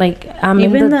when like I'm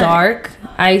in the dark,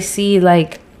 I see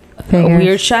like a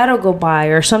weird shadow go by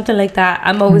or something like that.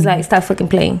 I'm always like, stop fucking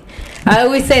playing. I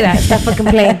always say that, stop fucking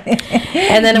playing.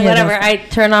 And then whatever, I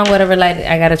turn on whatever light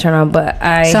I gotta turn on. But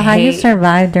So how you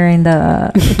survived during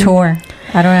the tour?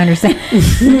 I don't understand.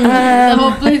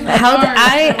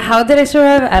 How did I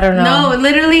survive? I don't know. No,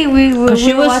 literally, we were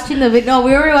watching the video. No,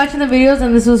 we were watching the videos,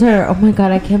 and this was her. Oh my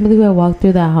god, I can't believe I walked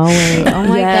through that hallway. Oh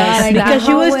my god, because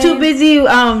she was too busy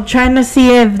trying to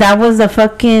see if that was a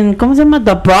fucking ¿cómo se llama?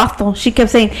 The brothel. She kept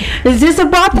saying, "Is this a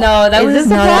brothel?" No, that was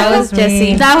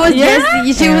Jessie. That was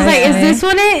Jessie. She was like, "Is this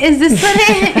one it? Is this one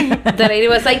it?" The lady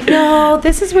was like, "No,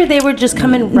 this is where they were just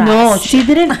coming." No, she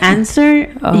didn't answer.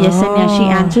 Yesenia, she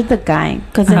answered the guy.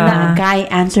 Because then the guy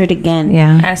answered again.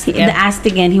 Asked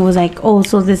again. He was like, oh,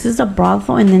 so this is a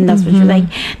brothel? And then that's what she was like,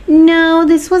 no,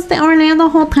 this was the Orlando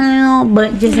Hotel.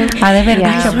 But just I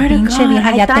swear to God,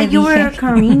 I thought you were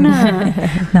Karina.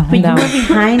 No, but you were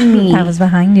behind me. I was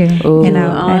behind you. Ooh. You know,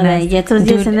 y entonces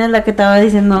Yesenia es la que estaba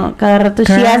diciendo cada rato.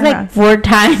 She has like 4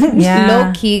 times.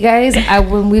 Low key, guys,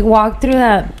 when we walked through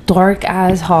that dark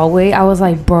ass hallway. I was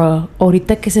like, bro,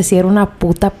 ahorita que se cierra una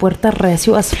puta puerta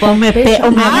recio as fuck. Let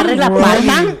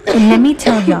me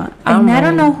tell y'all. And I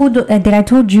don't know who did I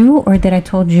told you or did I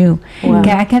told you?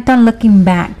 Okay, I kept on looking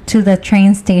back to the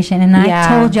train station, and I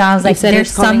told y'all, I was like,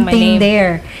 there's something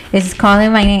there. It's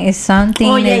calling my name. It's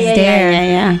something there.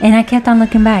 Yeah. And I kept on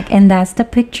looking back, and that's the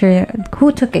picture.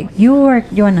 Who took it? You or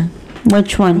Joanna?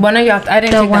 Which one? One of y'all. I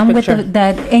didn't The take one that with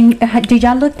picture. and did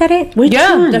y'all look at it? Which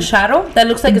one? The shadow that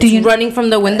looks like it's running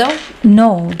from the window.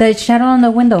 No, the shadow on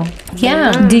the window.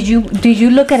 Yeah. Did you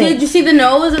look at So it? did you see the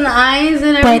nose and the eyes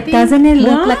and everything? But doesn't it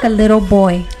look like a little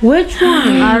boy? Which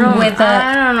one? I don't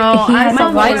know. He has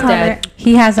a white collar.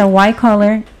 He has a white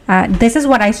collar. This is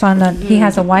what I saw. He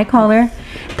has a white collar.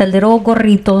 The little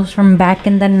gorritos from back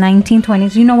in the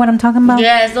 1920s. You know what I'm talking about?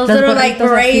 Yes, those little like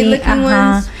beret looking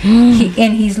ones.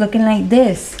 And he's looking like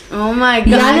this. Oh my god!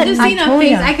 Yeah, I just seen a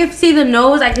face. I could see the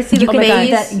nose. I could see the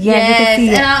face. You can see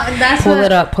it. And that's Pull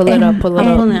it up.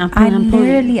 I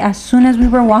literally, as soon as we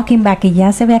were walking back, y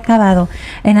ya se había acabado.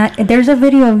 And there's a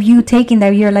video of you taking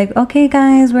that. You're like, okay,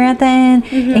 guys, we're at the end.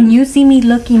 And you see me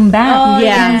looking back. Oh,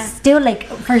 And still, like,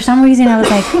 for some reason, I was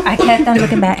like, I kept on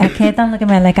looking back.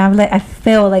 Like, I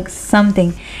feel like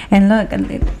something. And look,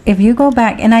 if you go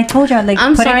back, and I told you, like,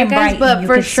 I'm put sorry, it in guys, bright, but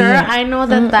for sure, I know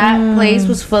that place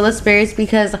was full of spirits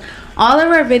because all of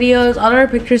our videos, all of our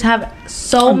pictures have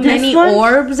so many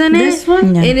orbs in it. This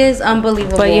one? Yeah. It is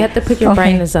unbelievable. But you have to put your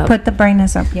brightness up. Put the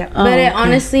brightness up, yeah. But it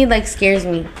honestly like scares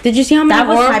me. Did you see how many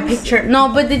orbs? That was my picture. No,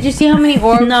 but did you see how many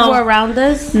orbs were around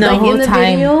us? No, like in the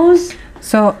time. videos.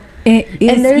 So it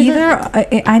is either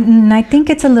I think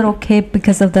it's a little kid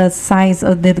because of the size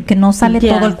of the que no sale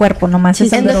todo el cuerpo, nomás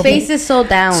es a And the little face bit. is so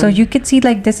down. So you could see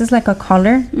like this is like a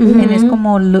collar and it's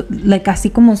como like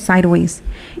así como sideways.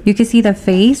 You can see the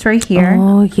face right here.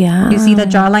 Oh yeah. You see the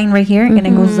jawline right here and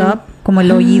it goes up como el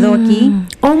oído aquí.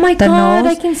 Oh my The god,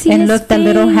 nose I can see and his look the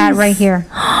little hat face. right here.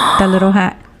 The little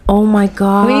hat. Oh my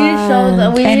god. we need to show the.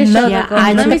 We need And to show look, the.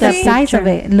 and Let look me at the see. size of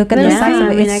it. Look at the Yeah, size of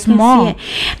I it. mean, I It's can small. see it.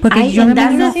 Because you And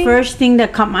that's remember the first thing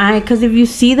that caught my eye. Because if you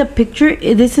see the picture,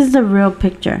 this is the real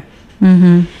picture.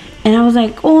 And I was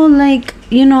like, oh, like,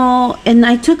 you know, and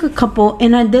I took a couple,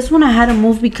 and this one I had to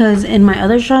move because in my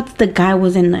other shots, the guy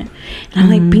was in there. And I'm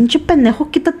like, pinche pendejo,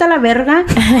 quítate la verga.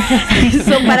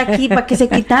 So, para que se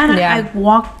quitara, I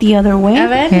walked the other way. A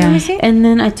ver, let me see. And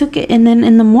then I took it, and then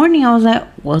in the morning, I was like,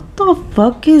 what the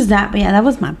fuck is that? But yeah, that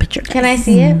was my picture. Can I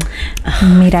see it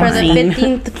Mira, for the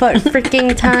 15th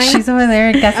freaking time? she's over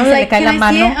there. Casi I'm se like, le cae can la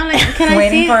I see it? mano. I'm like, can I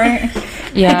Waiting see for it? it.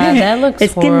 Yeah, that looks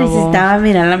Es que horrible. necesitaba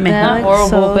mirarla mejor. Not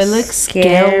horrible, but it looks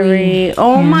scary.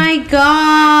 Oh my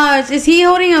gosh! Is he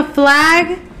holding a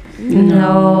flag?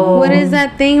 No. What is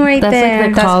that thing right That's there?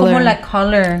 like the That's collar. como la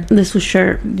collar. This was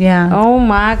shirt. Yeah. Oh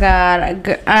my god,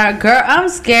 girl, I'm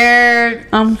scared.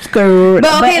 I'm scared.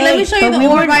 But okay, let me hey, show you but the we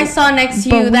orb were- I saw next to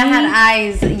but you that we- had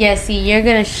eyes. Yeah, see, you're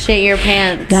gonna shit your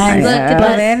pants. Guys, Look at A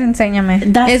this. ver, enséñame.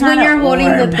 That's It's when not you're an holding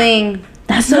the orb. thing.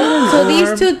 That's not So an these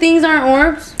orb. two things aren't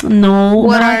orbs. No.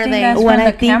 What I are think they? that's What from I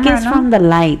the think camera, is no? from the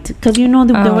light, because you know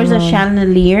there was a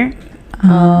chandelier.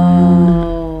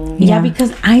 Oh. Yeah,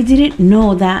 because I didn't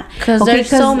know that. Because there's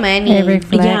so many. it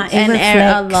reflects. Yeah, it and a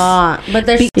reflects. lot. But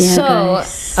there's So,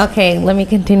 okay, let me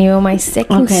continue with my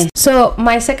second. Okay. So,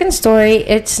 my second story,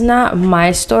 it's not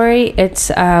my story. It's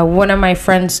one of my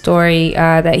friend's story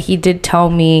that he did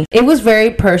tell me. It was very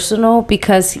personal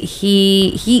because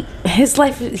his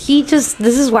life,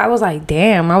 this is why I was like,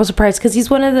 damn, I was surprised because he's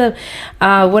one of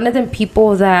the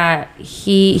people that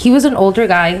he was an older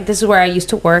guy. This is where I used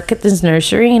to work at this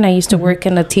nursery, and I used to work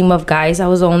in a team of guys. I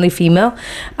was the only female,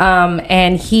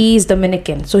 and he's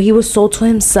Dominican, so he was so to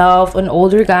himself, an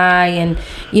older guy, and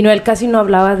you know, él casi no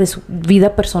hablaba de su vida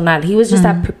personal. He was just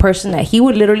that person that he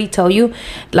would literally tell you,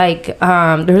 like,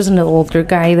 there was an older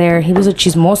guy there. He was a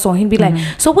chismoso. He'd be like,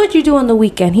 so what'd you do on the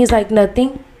weekend? He's like,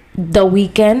 nothing. The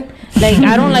weekend, like,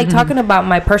 I don't like talking about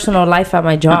my personal life at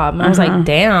my job. And I was like,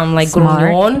 damn, like,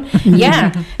 gruñón.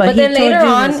 Yeah. But then later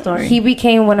on, he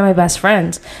became one of my best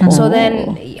friends. So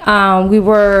then we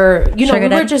were, you know, we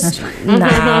were just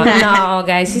no,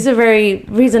 guys, he's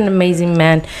an amazing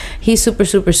man. He's super,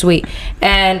 super sweet.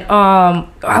 And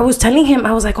I was telling him,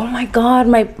 I was like, oh my god,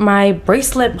 my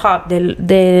bracelet popped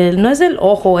no es del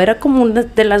ojo, era como una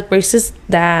de las bracelets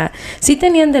that sí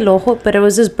tenían del ojo, but it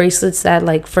was just bracelets that,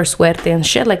 like, for suerte and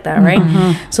shit like that,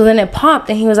 right? So then it popped,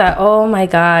 and he was like, oh my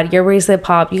god, your bracelet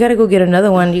popped, you gotta go get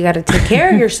another one, you gotta take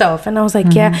care of yourself. And I was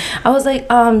like, yeah. I was like,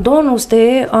 Don,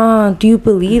 usted do you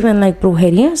believe in, like,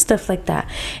 brujeria and stuff like that?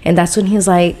 And that's when he's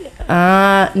like,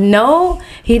 no.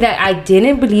 I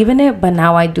didn't believe in it, but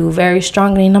now I do very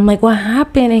strongly. And I'm like, what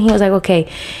happened? And he was like, okay,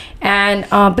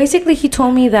 And basically he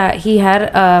told me that he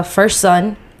had a first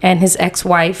son and his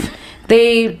ex-wife.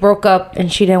 They broke up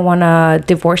and she didn't want to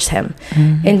divorce him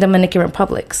in Dominican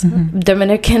Republic.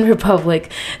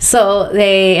 So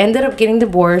they ended up getting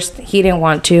divorced. He didn't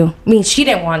want to. I mean, she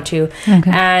didn't want to.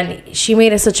 Okay. And she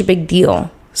made it such a big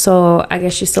deal. So I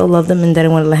guess she still loved him and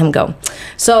didn't want to let him go.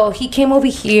 So he came over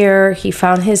here. He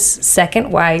found his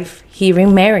second wife. He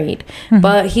remarried.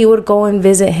 But he would go and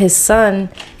visit his son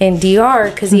in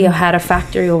DR because he had a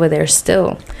factory over there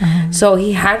still. So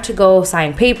he had to go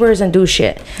sign papers and do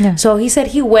shit. Yeah. So he said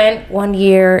he went one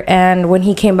year, and when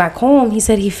he came back home, he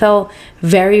said he felt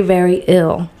very, very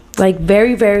ill. Like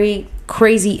very, very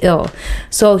crazy ill.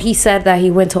 So he said that he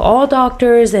went to all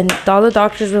doctors, and all the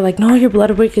doctors were like, no, your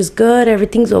blood work is good,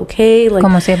 everything's okay, like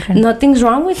nothing's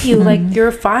wrong with you, like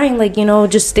you're fine, like, you know,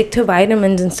 just stick to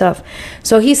vitamins and stuff.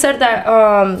 So he said that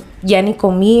ya ni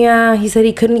comía. He said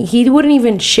he wouldn't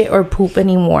even shit or poop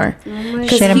anymore.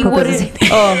 Shit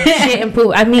and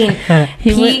poop. I mean,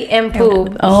 pee and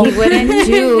poop. He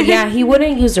wouldn't he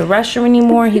wouldn't use the restroom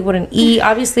anymore. He wouldn't eat.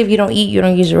 Obviously, if you don't eat, you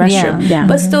don't use the restroom. Yeah.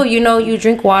 But still, you know, you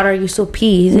drink water, you still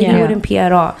pee. He said he wouldn't pee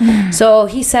at all. So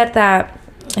he said that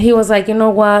he was like, you know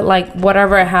what, like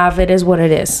whatever I have, it is what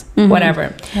it is,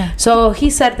 whatever. So he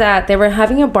said that they were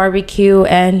having a barbecue,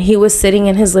 and he was sitting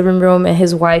in his living room, and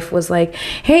his wife was like,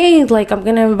 hey, like I'm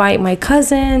gonna invite my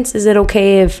cousins, is it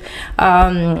okay if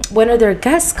one of their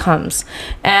guests comes?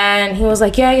 And he was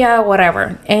like, yeah,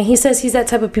 whatever. And he says he's that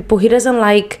type of people, he doesn't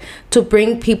like to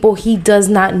bring people he does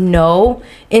not know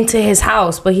into his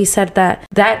house. But he said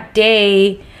that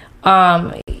day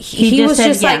he was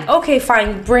just like, okay,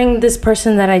 fine, bring this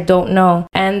person that I don't know.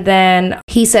 And then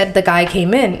he said the guy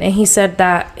came in, and he said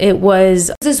that it was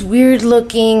this weird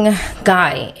looking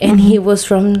guy, and he was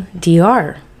from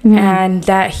DR. And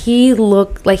that he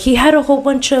looked like he had a whole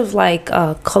bunch of like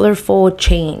colorful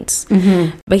chains.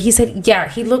 But he said,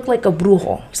 he looked like a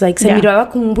brujo. It's like, se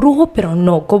miraba como un brujo, pero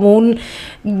no, como un,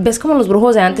 ves como los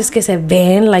brujos de antes que se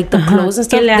ven, like the clothes and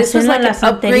stuff. This was like an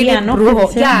upgraded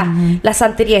brujo. La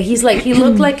santeria. He's like, he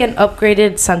looked like an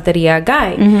upgraded santeria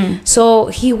guy. So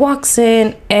he walks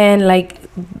in, and like,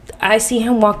 I see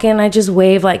him walk in, I just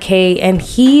wave like, hey, and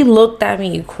he looked at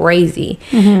me crazy.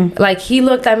 Like, he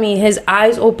looked at me, his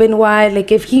eyes open wide,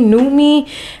 like if he knew me.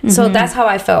 So that's how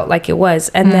I felt like it was.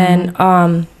 And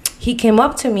then he came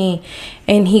up to me,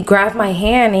 and he grabbed my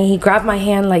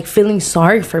hand, like feeling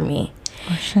sorry for me.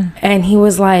 Oh, shit. And he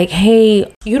was like,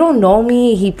 hey, you don't know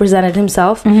me. He presented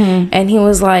himself, and he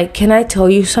was like, can I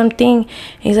tell you something?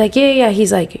 He's like, yeah.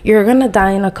 He's like, you're gonna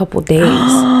die in a couple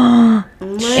days.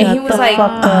 And he was like,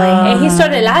 and he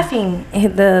started laughing.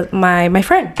 My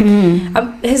friend,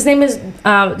 his name is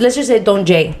let's just say Don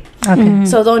Jay. Okay.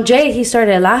 So Don Jay, he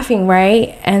started laughing,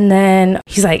 right? And then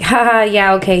he's like, haha,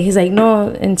 yeah, okay. He's like, no,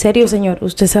 en serio, señor,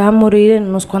 usted se va a morir en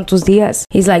unos cuantos días.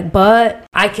 He's like, but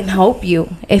I can help you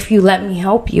if you let me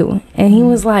help you. And he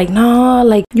was like, no,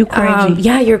 like, you crazy.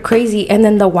 You're crazy. And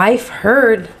then the wife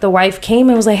came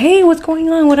and was like, hey, what's going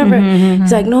on? Whatever.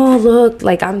 He's like, no, look,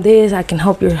 like, I'm this, I can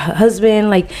help your husband.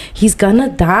 Like, he's gonna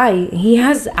die. He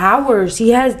has hours.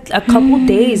 He has a couple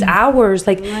days, hours.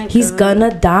 Like, he's gonna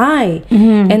die.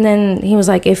 And then he was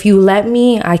like, if you let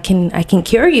me, I can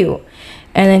cure you.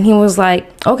 And then he was like,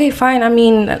 okay, fine. I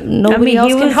mean, nobody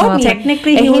else can help me.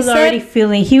 Technically, and he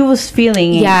was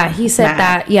feeling. Yeah, he said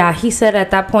that. Yeah, he said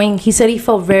at that point, he said he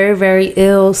felt very, very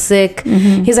ill, sick.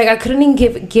 He's like, I couldn't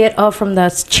even get up from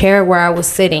that chair where I was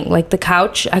sitting, like the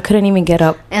couch. I couldn't even get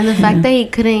up. And the fact that he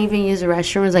couldn't even use the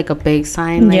restroom was like a big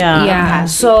sign. Like, yeah.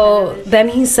 So then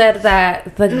he said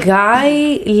that the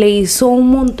guy le hizo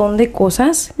un montón de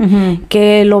cosas,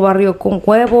 que lo barrió con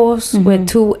huevos with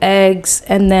 2 eggs,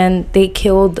 and then they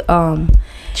killed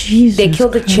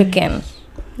the chicken.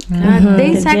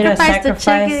 They sacrificed the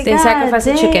chicken. They sacrificed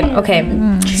the chicken. Okay.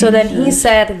 So then he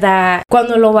said that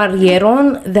cuando lo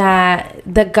barrieron, that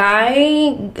the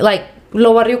guy, like,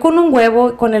 lo barrió con un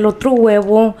huevo, con el otro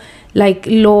huevo, like,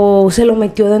 se lo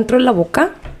metió dentro de la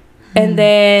boca. And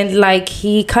then, like,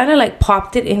 he kind of, like,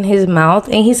 popped it in his mouth.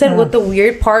 And he said what the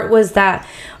weird part was that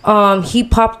he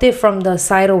popped it from the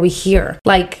side over here.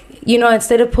 Like, you know,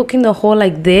 instead of poking the hole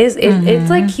like this, it's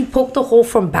like he poked the hole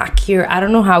from back here. I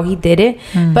don't know how he did it.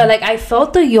 But, like, I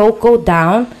felt the yolk go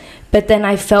down, but then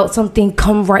I felt something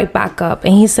come right back up.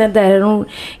 And he said that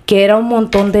que era un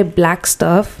montón de black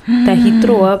stuff that he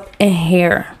threw up, and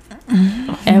hair.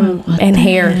 And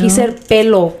hair. He said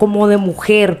pelo, como de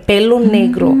mujer, pelo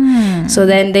negro. So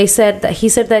then he said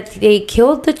that they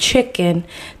killed the chicken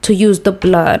to use the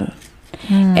blood.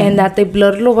 And that the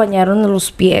blood lo bañaron en los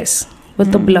pies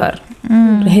with the blood.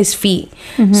 his feet.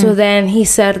 So then he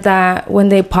said that when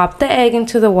they popped the egg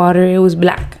into the water, it was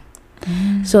black.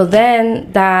 So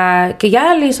then, que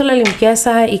ya le hizo la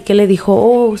limpieza y que le dijo,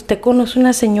 oh, usted conoce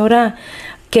una señora,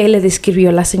 que le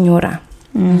describió la señora.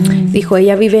 Dijo,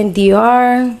 ella vive en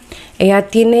DR, ella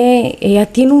tiene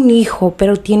un hijo,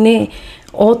 pero tiene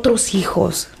otros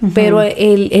hijos, pero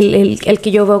el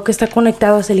que yo veo que está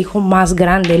conectado es el hijo más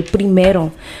grande, el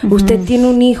primero. Usted tiene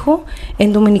un hijo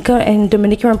en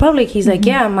Dominican Republic. He's like,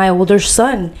 yeah, my older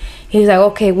son. He's like,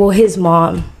 okay, well, his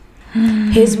mom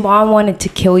wanted to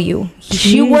kill you.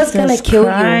 She was gonna kill you.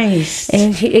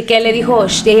 And que le dijo,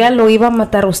 ella lo iba a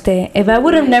matar a usted. If I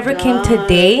would have never came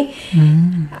today,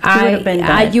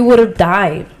 you would have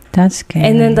died. That's scary.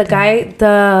 And then the guy,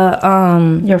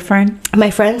 your friend,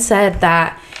 my friend said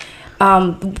that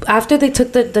after they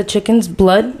took the chicken's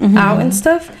blood out and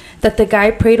stuff, that the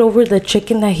guy prayed over the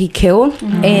chicken that he killed,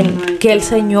 and que el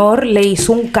señor le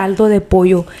hizo un caldo de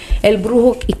pollo. El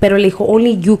brujo, pero le dijo,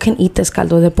 only you can eat this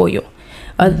caldo de pollo.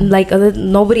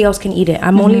 Nobody else can eat it.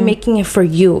 I'm only making it for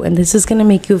you, and this is gonna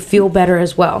make you feel better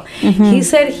as well. He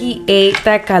said he ate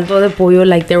that caldo de pollo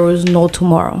like there was no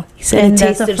tomorrow. He said it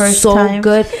tasted so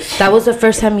good. That was the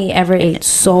first time he ever ate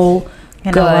so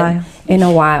good in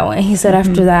a while. And he said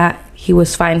after that he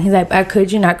was fine. He's like, I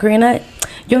could you not, Karina?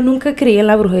 Yo nunca creí en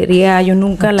la brujería. Yo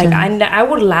nunca, I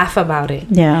would laugh about it.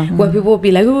 Yeah. When people would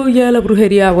be like, oh, yeah, la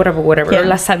brujería, whatever. Yeah. Or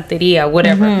la santería,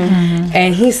 whatever.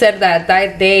 And he said that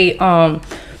day,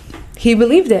 he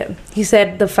believed it. He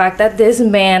said the fact that this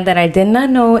man that I did not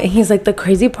know, and he's like, the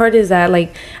crazy part is that,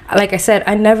 like I said,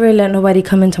 I never let nobody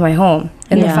come into my home.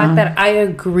 And the fact that I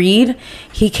agreed,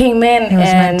 he came in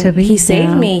and he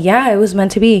saved me. Yeah, it was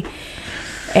meant to be.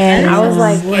 And I was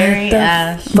like, what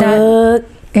the fuck?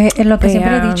 Lo que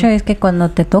siempre he dicho es que cuando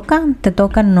te tocan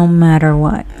no matter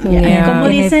what. Como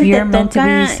dicen, te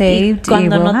toca y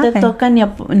cuando no te toca ni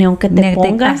aunque te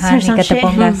pongas.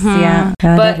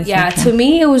 But yeah, to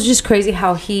me it was just crazy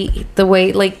how the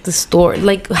way the story,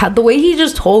 the way he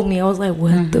just told me, I was like,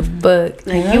 what the fuck?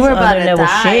 Like, you were about to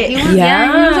die. He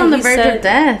was on the verge of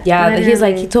death. Yeah,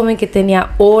 he told me que tenía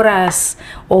horas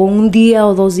o un día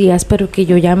o 2 días, pero que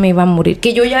yo ya me iba a morir,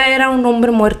 que yo ya era un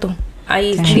hombre muerto.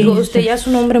 Ahí digo, usted ya es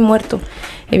un hombre muerto.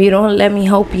 If you don't let me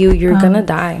help you, you're gonna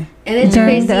die. And it's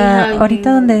crazy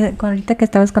ahorita que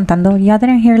estabas contando, you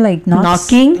didn't hear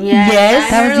knocking?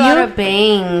 Yes. That was you? A lot of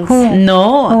bangs.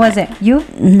 No. Who was it? You?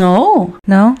 No.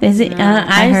 Is it?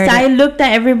 I looked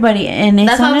at everybody and it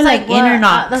sounded like inner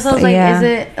knocks. That's what I was like, is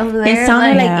it over there? It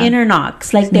sounded like inner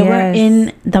knocks. Like they were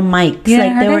in the mics.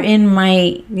 Like they were in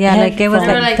my like it was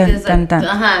like dun, dun,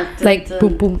 like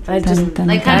boom boom. I just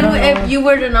like kind of if you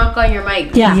were to knock on your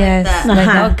mic. Yeah. Yes.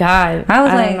 Oh God. I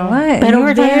was like, what? But you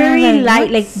were very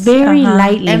light, like very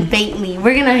lightly and faintly.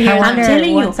 We're gonna hear. I'm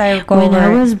telling you,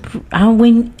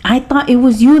 when I thought it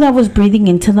was you that was breathing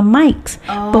into the mics,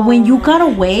 but when you got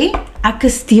away, I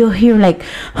could still hear like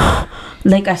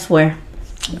I swear.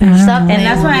 And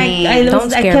that's why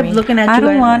I kept looking at you. I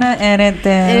don't want to edit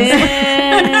this.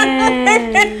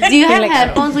 Do you have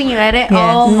headphones when you edit?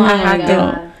 Yes. Oh my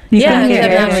God.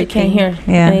 Yeah, she can't hear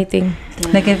anything.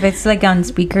 Like if it's like on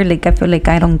speaker, like I feel like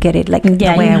I don't get it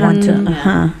the way I want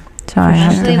to. So I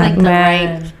have to the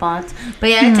right spots. But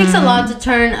yeah, it takes a lot to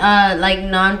turn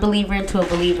non-believer into a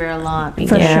believer a lot.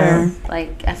 For sure.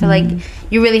 Like I feel like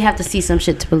you really have to see some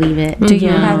shit to believe it. Do you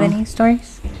have any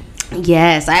stories?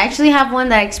 Yes, I actually have one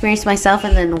that I experienced myself,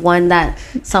 and then one that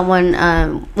someone,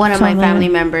 one of my family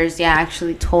members,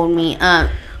 actually told me.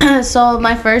 So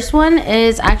my first one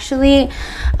is actually, it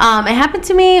happened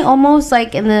to me almost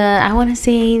like in I want to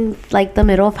say like the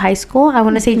middle of high school. I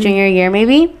want to say junior year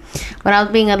maybe, when I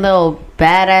was being a little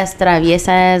badass, traviesa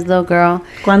ass little girl.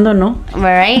 Cuando no?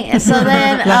 Right? So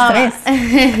then,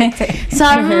 so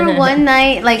I remember one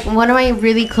night, like one of my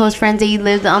really close friends, they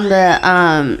lived on the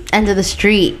end of the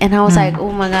street, and I was like,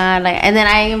 oh my God, and then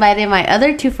I invited my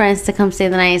other 2 friends to come stay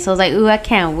the night. So I was like, ooh, I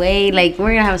can't wait, like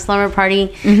we're gonna have a slumber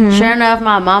party. Sure enough,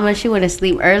 my mama, she went to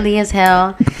sleep early as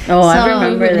hell. Oh, I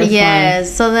remember this one.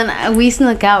 So then we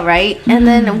snuck out, right? And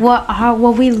then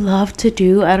what we love to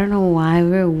do, I don't know why, we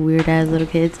were weird ass little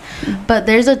kids, but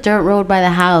there's a dirt road by the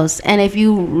house, and if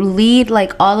you lead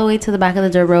like all the way to the back of the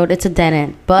dirt road, it's a dead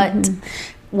end, but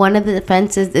one of the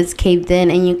fences is caved in,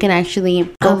 and you can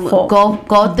actually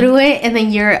go through it, and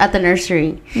then you're at the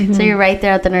nursery. So you're right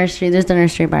there at the nursery. There's the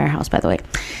nursery by our house, by the way.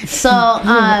 So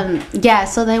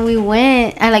so then we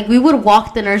went, and we would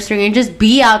walk the nursery and just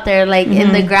be out there,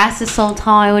 and the grass is so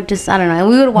tall, I would just, I don't know,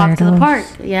 we would walk to the park.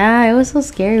 Yeah, it was so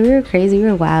scary. We were crazy, we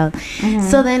were wild.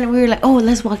 So then we were like, oh,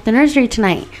 let's walk the nursery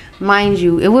tonight. mind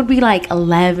you, it would be like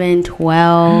 11,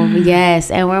 12.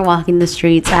 Yes, and we're walking the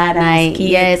streets at night.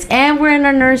 Yes, and we're in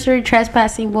our nursery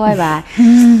trespassing. Boy, bye.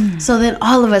 So then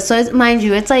all of us. So it's, mind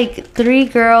you, it's like 3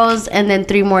 girls and then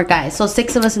 3 more guys. So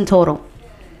 6 of us in total.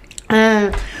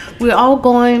 We're all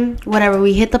going, whatever.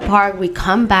 We hit the park. We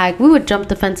come back. We would jump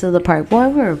the fence of the park. Boy,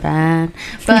 we were bad.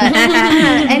 But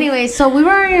anyway, so we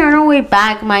were on our way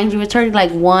back. Mind you, it's already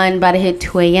like 1, about to hit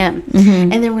 2 a.m.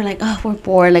 And then we're like, oh, we're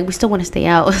bored. Like, we still want to stay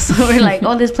out. So we're like,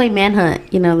 oh, let's play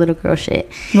manhunt. You know, little girl shit.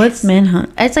 What's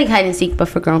manhunt? It's like hide and seek, but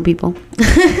for grown people.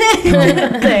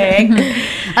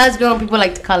 Us grown people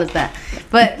like to call it that.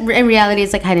 But in reality,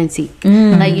 it's like hide and seek.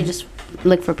 Like, you just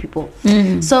look for people.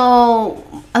 So,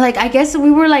 like, I guess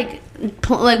we were like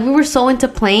we were so into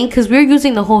playing because we were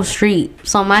using the whole street.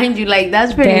 So mind you, like,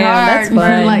 that's pretty hard. That's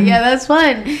fun. Like, yeah, that's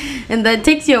fun, and that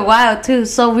takes you a while too.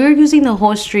 So we were using the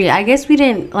whole street. I guess we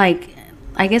didn't like.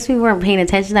 I guess we weren't paying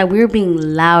attention that we were being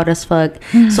loud as fuck.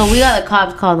 So we got the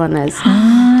cops called on us.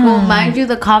 Well, mind you,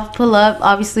 the cops pull up.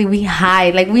 Obviously, we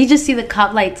hide. Like, we just see the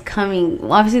cop lights coming.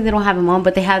 Obviously, they don't have them on,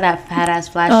 but they have that fat ass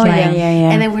flashlight. Oh, yeah.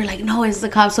 And then we're like, no, it's the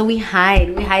cops. So we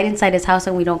hide. We hide inside his house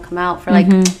and we don't come out for like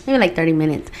maybe like 30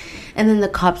 minutes. And then the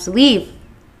cops leave.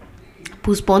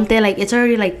 Pues ponte, like, it's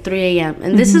already like 3 a.m.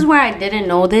 And this is where I didn't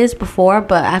know this before,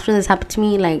 but after this happened to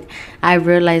me, like, I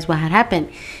realized what had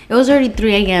happened. It was already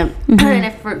 3 a.m. And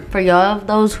if for y'all,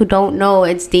 those who don't know,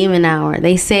 it's demon hour.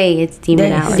 They say it's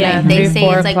demon hour. Yeah, like, they say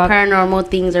it's like paranormal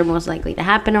things are most likely to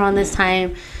happen around this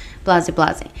time. Blase.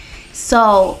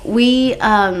 So we,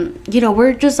 you know,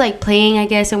 we're just like playing, I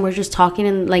guess, and we're just talking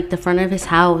in like the front of his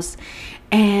house.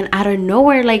 And out of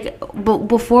nowhere, like,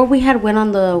 before we had went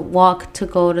on the walk to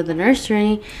go to the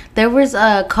nursery, there was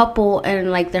a couple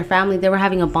and like their family. They were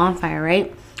having a bonfire,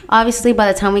 right? Obviously,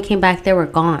 by the time we came back, they were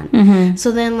gone.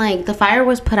 So then, like, the fire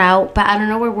was put out, but out of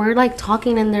nowhere, we're like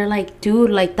talking, and they're like, "Dude,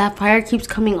 like, that fire keeps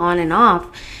coming on and off."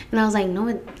 And I was like, "No,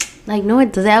 it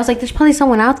doesn't." I was like, there's probably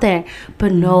someone out there.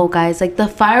 But no, guys, like, the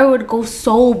fire would go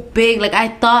so big. Like, I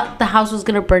thought the house was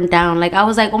gonna burn down. Like, I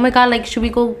was like, oh my God, like, should we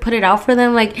go put it out for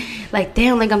them? Like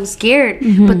damn, like, I'm scared.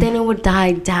 But then it would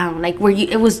die down. Like,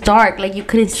 it was dark. Like, you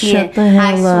couldn't see it. The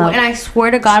hell up. And I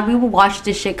swear to God, we would watch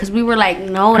this shit because we were like,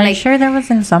 no. Are you sure there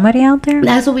wasn't somebody out there?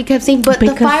 That's what we kept saying. But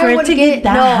because the fire would get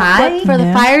that high. But for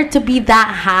the fire to be that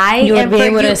high, you would be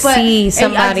able to see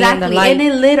somebody in the light. And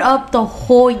it lit up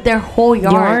their whole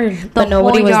yard. But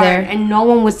nobody was there, and no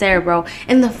one was there, bro.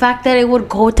 And the fact that it would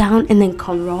go down and then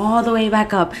come all the way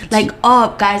back up, like,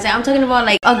 up, guys. I'm talking about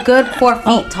like a good 4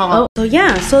 feet tall. So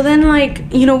yeah, so then, like,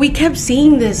 you know, we kept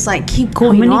seeing this like keep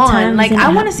going on. Like,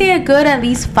 I want to say a good at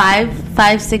least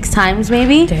 5, 6 times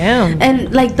maybe. Damn.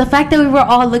 And like the fact that we were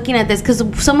all looking at this, because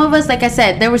some of us, like I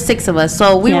said, there were 6 of us,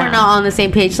 so we were not on the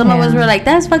same page. Some of us were like,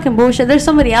 that's fucking bullshit. There's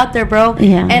somebody out there, bro.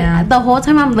 And the whole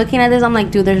time I'm looking at this, I'm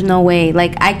like, dude, there's no way.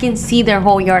 Like, I can see their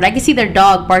whole yard. I can see their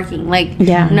dog barking. Like,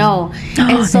 no.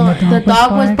 And so the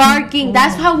dog was barking.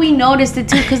 That's how we noticed it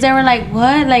too, because they were like,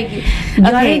 what? Like,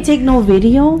 I didn't take no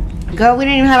video. Girl, we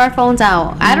didn't even have our phones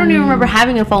out. I don't even remember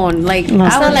having a phone. Like, it's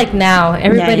not like now.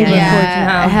 Everybody records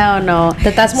now. Hell no.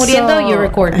 That's muriendo, you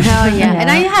record. Hell yeah. And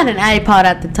I had an iPod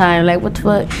at the time. Like, what the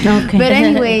fuck? Okay. But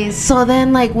anyways, so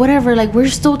then, like, whatever. Like, we're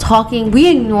still talking. We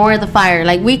ignore the fire.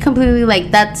 Like, we completely,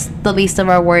 like, that's the least of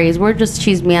our worries. We're just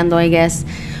chismeando, I guess.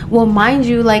 Well, mind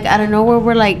you, like, out of nowhere,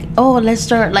 we're like, oh, let's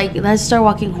start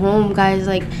walking home, guys.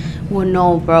 Like, well,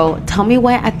 no, bro. Tell me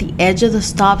why at the edge of the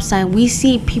stop sign we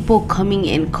see people coming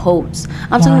in coats.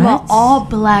 I'm talking about all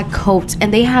black coats,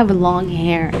 and they have long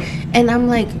hair. And I'm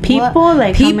like, people what?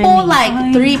 Like people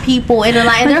like 3 people in a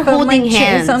line, and they're holding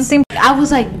hands. Something. I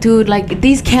was like, dude, like,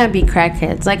 these can't be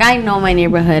crackheads. Like, I know my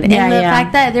neighborhood, and the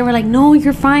fact that they were like, no,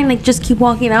 you're fine. Like, just keep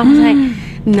walking. I was like,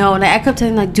 no, like, I kept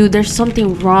telling them, like, dude, there's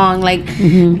something wrong. Like,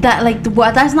 that, like,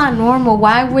 that's not normal.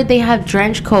 Why would they have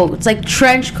trench coats? Like,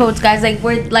 trench coats, guys. Like,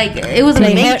 we're like, it was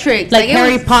like Matrix, like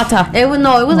Harry Potter. It was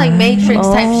like Matrix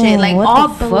type shit. Like, all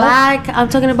black. I'm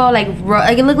talking about like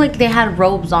it looked like they had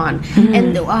robes on.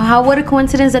 And what a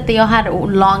coincidence that they all had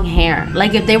long hair.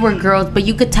 Like, if they were girls, but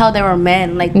you could tell they were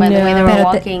men. Like, by the way they were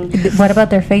walking. What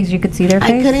about their face? You could see their face.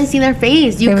 I couldn't see their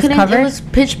face. You couldn't. It was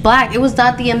pitch black. It was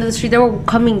not the end of the street. They were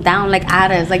coming down like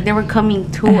at us. Like, they were coming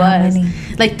to us.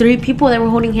 Like, 3 people. They were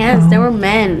holding hands. They were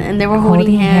men, and they were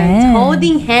holding hands.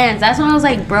 Holding hands. That's when I was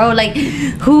like, bro, like,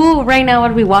 who right now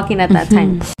would be walking at that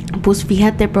time? Pues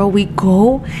fíjate, bro, we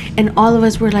go and all of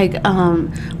us were like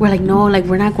no, like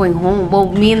we're not going home.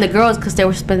 Well, me and the girls, because they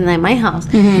were spending the night at my house.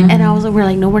 And I was like, we're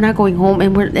like, no, we're not going home.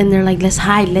 And they're like, let's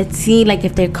hide, let's see like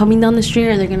if they're coming down the street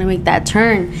or they're gonna make that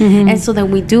turn. And so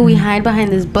then we hide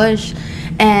behind this bush.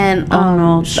 And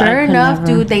sure enough,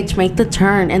 dude, they make the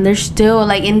turn, and they're still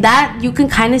like in that. You can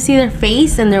kind of see their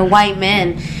face, and they're white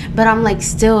men. But I'm like,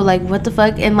 still, like, what the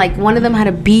fuck? And like, one of them had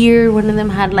a beard, one of them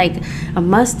had like a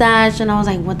mustache, and I was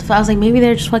like, what the fuck? I was like, maybe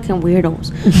they're just fucking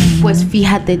weirdos. Pues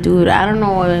fíjate, dude, I don't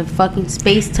know if fucking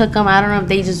space took them. I don't know if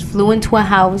they just flew into a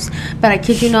house. But I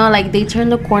kid you not, like, they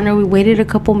turned the corner. We waited a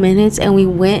couple minutes, and we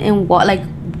went and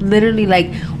literally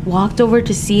like walked over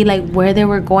to see like where they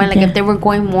were going, like if they were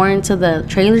going more into the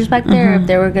trailers back there, or if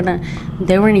they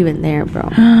weren't even there, bro.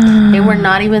 They were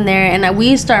not even there. And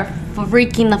we start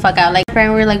freaking the fuck out. Like, we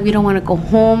were like, we don't want to go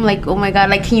home. Like, oh my god,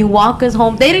 like, can you walk us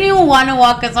home? They didn't even want to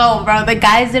walk us home, bro. The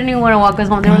guys didn't even want to walk us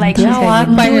home. They were like,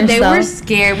 dude, they were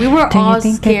scared. We were all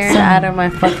scared out of my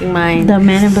fucking mind. The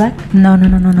Man in Black? No.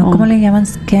 ¿Cómo le llaman?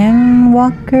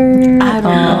 Skinwalker? I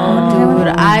don't know, dude.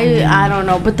 I don't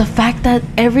know. But the fact that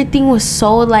everything was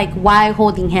so like, why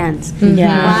holding hands?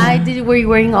 Yeah. Why were you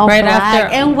wearing all right black?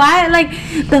 After, and why, like,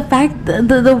 the fact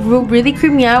the really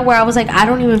creeped me out, where I was like, I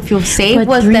don't even feel safe, but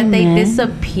was that they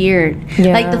disappeared.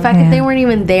 Like, the fact that they weren't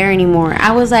even there anymore.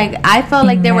 I was like, I felt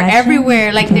like they were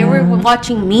everywhere. Like, they were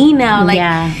watching me now. Like,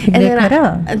 and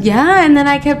then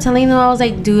I kept telling them, I was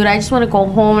like, dude, I just want to go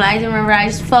home. I remember I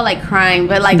just felt like crying,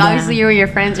 but like obviously you were your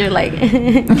friends, you're like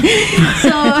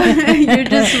so you're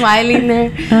just smiling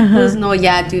there. It was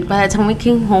dude, by the time we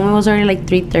came home it was already like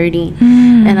 3:30.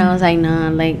 And I was like, nah,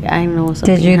 like, I know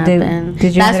something happened.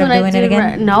 Did you end up doing it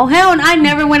again? No, hell, I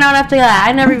never went out after that.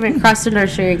 I never even crossed the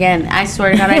nursery again. I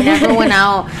swear to God, I never went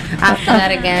out after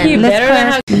that again.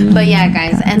 But yeah,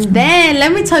 guys, and then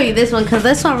let me tell you this one, because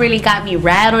this one really got me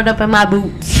rattled up in my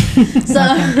boots. So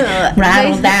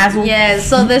rattled dazzled. Yeah,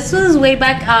 so this was way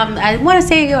back, I want to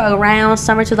say around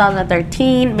summer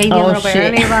 2013, maybe a little bit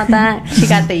early about that. She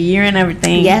got the year and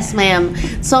everything. Yes, ma'am.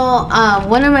 So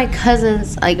one of my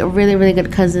cousins, like really, really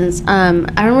good cousins, I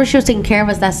remember she was taking care of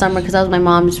us that summer, because that was my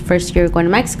mom's first year going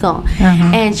to Mexico.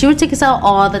 And she would take us out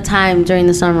all the time during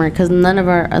the summer, because none of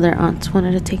our other aunts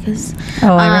wanted to take us.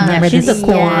 I remember. She's a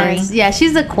quant. Yeah,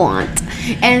 she's a quant.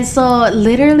 And so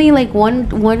literally like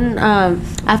one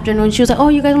afternoon, she was like, oh,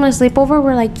 you guys want to sleep over?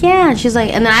 We're like, yeah. She's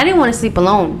like, and then I didn't want to sleep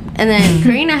alone. And then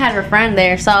Karina had her friend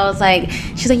there, so I was like,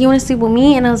 she's like, you want to sleep with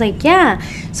me? And I was like, yeah.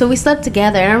 So we slept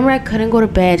together. And I remember I couldn't go to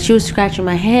bed. She was scratching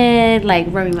my head, like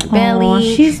rubbing my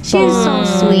belly. She's so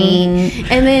sweet.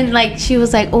 And then like she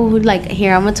was like, oh, like,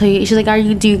 here, I'm gonna tell you. She's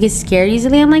like, do you get scared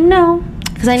eeasily? I'm like, no.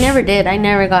 Because I never did. I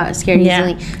never got scared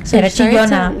easily. So I was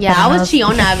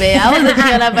chillona, babe. I was a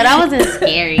chillona, but I wasn't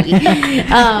scary.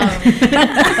 I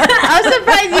was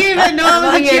surprised you even know I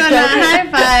was a chillona. High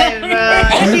five,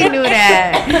 bro. She knew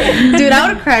that. Dude, I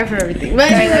would have cried for everything.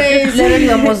 But anyways.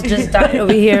 Literally almost just died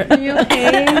over here. Are you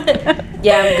okay?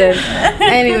 Yeah, I'm good.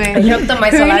 Anyway. I choked on my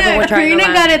saliva. We're trying to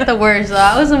Karina got it the worst, though.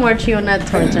 I was more chillona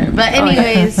towards her. But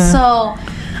anyways, so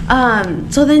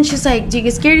then she's like, do you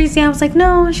get scared easy? I was like,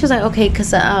 no. She was like, okay,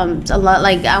 because a lot,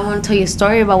 like, I want to tell you a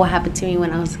story about what happened to me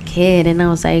when I was a kid. And I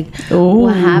was like,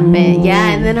 what happened?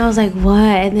 Yeah. And then I was like, what?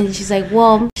 And then she's like,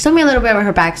 well, she told me a little bit about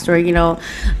her backstory, you know,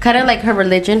 kind of like her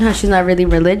religion, how she's not really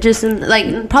religious, and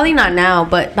like probably not now,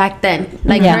 but back then,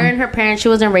 like her and her parents, she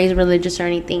wasn't raised religious or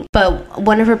anything, but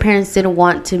one of her parents didn't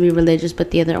want to be religious, but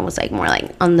the other one was like more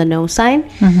like on the no side.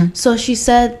 So she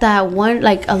said that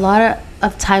a lot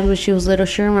of times when she was little,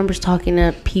 she remembers talking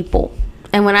to people.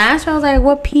 And when I asked her, I was like,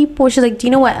 what people? She's like, do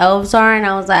you know what elves are? And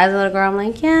I was like, as a little girl, I'm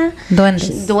like, yeah.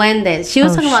 Duendes. She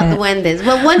was talking about duendes.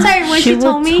 But when she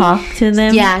told me, talk to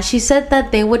them. Yeah, she said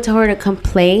that they would tell her to come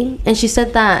play. And she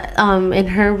said that in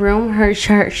her room,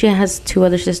 she has two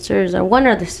other sisters, or one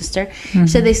other sister. She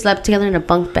said they slept together in a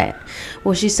bunk bed.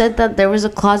 Well, she said that there was a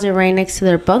closet right next to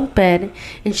their bunk bed.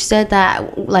 And she said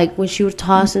that, like, when she would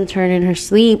toss and turn in her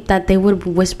sleep, that they would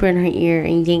whisper in her ear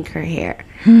and yank her hair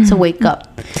to wake up.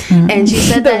 And she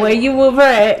said the way you move her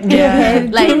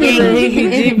head, like,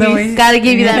 gotta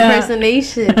give you that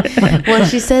impersonation. Well,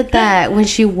 she said that when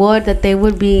she would, that they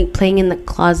would be playing in the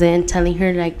closet and telling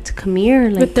her like to come here,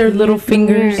 like, with their little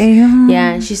fingers.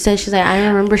 Yeah, and she's like, I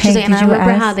remember. She's like, and I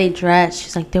remember how they dressed.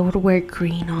 She's like, they would wear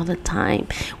green all the time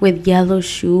with yellow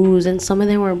shoes, and some of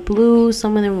them were blue,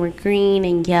 some of them were green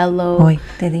and yellow.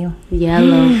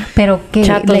 Yellow. Pero qué?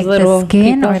 Like the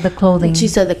skin or the clothing? She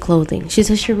said the clothing. She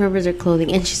said she remembers their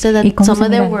clothing, and she said that some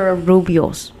of them were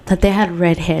rubios, that they had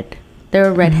red head. They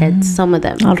were redheads, some of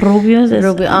them. Rubios?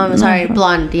 Sorry,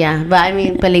 blonde, yeah. But I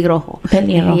mean, pelirrojo.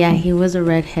 Yeah, he was a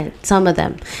redhead, some of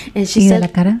them. And she said... la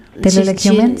cara?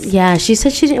 Yeah, she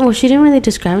said she didn't really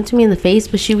describe it to me in the face,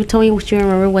 but she would tell me she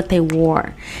remember what they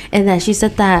wore. And that she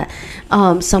said that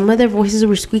some of their voices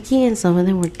were squeaky and some of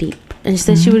them were deep. And she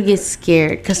said she would get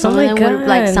scared because some of them would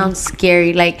like sound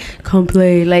scary, like come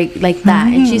play, like that.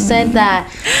 And she said that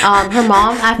her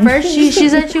mom at first she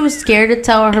said she was scared to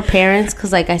tell her parents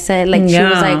because, like I said, like she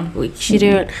was like she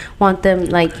didn't want them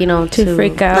like to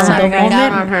freak out,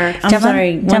 on her. I'm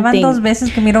sorry. One thing. Dos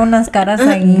veces que miro unas caras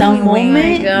ahí.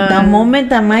 The moment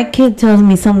that my kid tells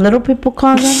me some little people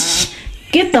call them.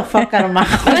 Get the fuck out of my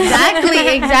house.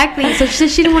 Exactly. So she said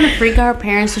she didn't want to freak out her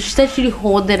parents. So she said she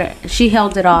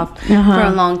held it off for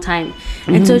a long time.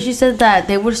 And so she said that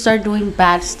they would start doing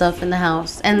bad stuff in the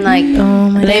house. And like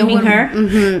blaming her?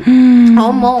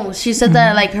 Almost. She said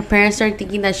that like her parents started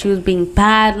thinking that she was being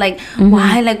bad. Like,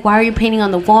 why are you painting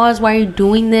on the walls? Why are you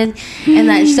doing this? And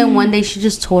that she said one day she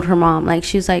just told her mom, like,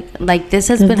 she's like this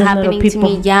has been happening to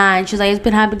me. Yeah. And she's like, it's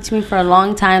been happening to me for a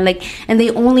long time. Like, and they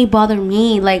only bother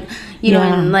me. Like, you know,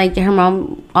 and like her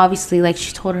mom obviously like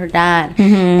she told her dad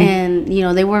and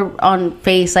they were on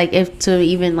face like if to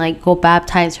even like go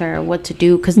baptize her or what to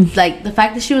do because like the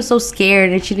fact that she was so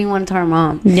scared and she didn't want to tell her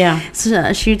mom.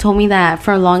 So she told me that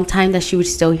for a long time that she would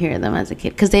still hear them as a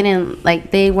kid because they weren't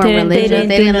religious.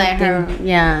 They didn't let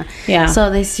her.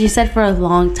 So she said for a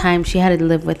long time she had to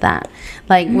live with that,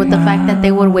 like with the fact that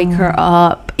they would wake her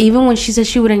up even when she said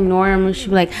she would ignore them and she'd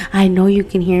be like, I know you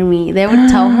can hear me. They would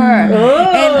tell her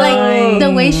and like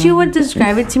the way she would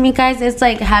describe it to me, guys, it's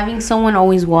like having someone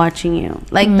always watching you.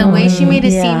 Like the way she made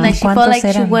it seem like she felt like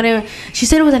she wouldn't. She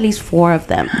said it was at least 4 of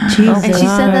them. And she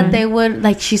said that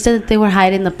they would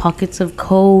hide in the pockets of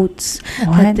coats.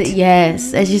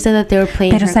 Yes, and she said that they were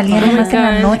playing. Pero salían más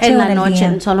en la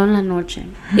noche, solo en la noche.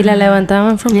 Y la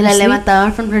levantaban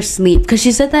from her sleep because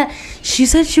she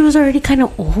said she was already kind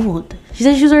of old. She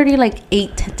said she was already like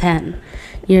 8 to 10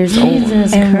 years old.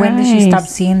 And when did she stop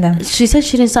seeing them? She said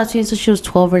she didn't stop seeing until she was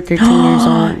 12 or 13 years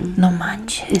old. No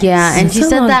manches. Yeah, and she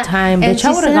said that time, bitch,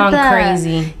 I would have gone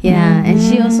crazy. Yeah, and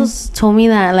she also told me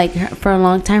that like for a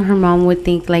long time her mom would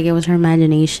think like it was her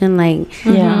imagination, like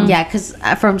because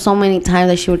from so many times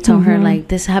that she would tell her like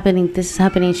this is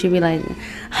happening, she'd be like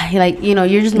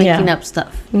you're just making up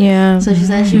stuff. Yeah. So she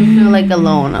said she would feel like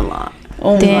alone a lot.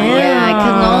 Oh damn. Yeah,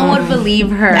 because no one would believe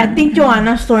her. I think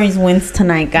Joanna's stories wins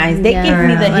tonight, guys. They give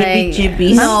me the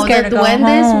heebie-jeebies. No, the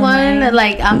duendes one,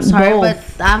 like, I'm sorry, but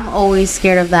I'm always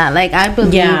scared of that. Like, I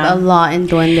believe a lot in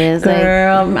duendes.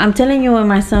 Girl, like, I'm telling you, when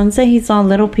my son said he saw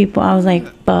little people, I was like,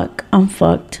 fuck, I'm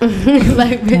fucked.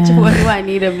 Like, bitch, what do I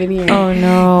need up in here? Oh,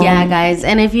 no. Yeah, guys.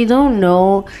 And if you don't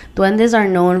know, duendes are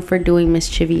known for doing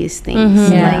mischievous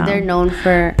things. Like, they're known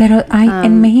for... Pero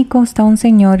en México está un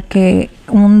señor que...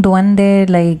 Un duende,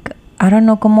 like, I don't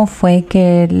know cómo fue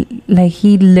que, like,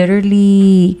 he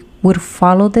literally would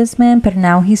follow this man, but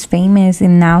now he's famous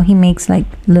and now he makes like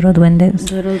little duendes.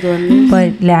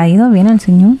 But le ha ido bien al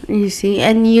señor. You see,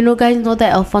 and guys know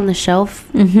that Elf on the Shelf.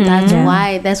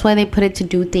 That's why they put it to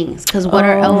do things. Because what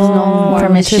are elves known for?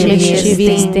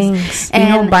 Mischievous things. And you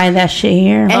don't buy that shit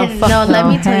here. And let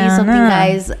me tell you something,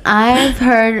 guys. I've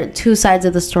heard 2 sides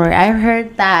of the story. I've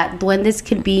heard that duendes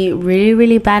could be really,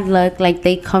 really bad luck. Like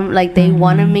they come, like they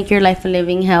want to make your life a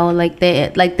living hell. Like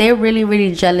they're really,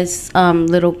 really jealous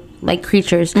little like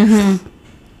creatures.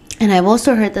 And I've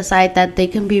also heard the side that they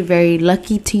can be very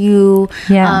lucky to you,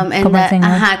 and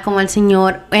that como el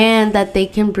señor, and that they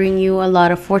can bring you a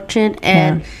lot of fortune,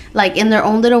 and like in their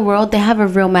own little world they have a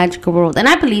real magical world. And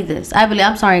I believe this.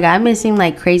 I'm sorry guys, I'm gonna seem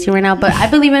like crazy right now, but I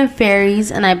believe in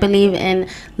fairies and I believe in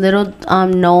little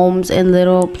gnomes and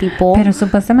little people. Pero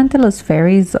supuestamente los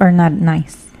fairies are not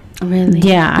nice. Really?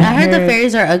 Yeah, I heard the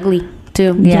fairies are ugly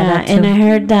too. Yeah, and I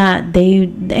heard that they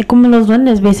como los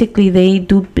duendes, basically they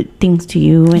do things to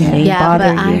you and they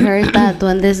bother you. I heard that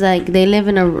duendes, like, they live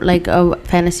in a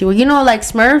fantasy world. Like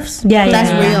Smurfs?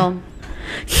 That's real.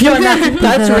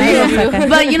 That's real. But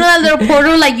that little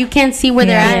portal, like, you can't see where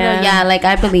they're at. Yeah, like,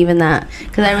 I believe in that.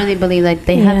 Because I really believe, like,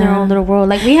 they have their own little world.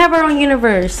 Like, we have our own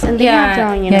universe. And they have their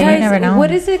own universe. Guys, you never know.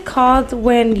 What is it called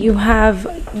when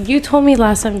you told me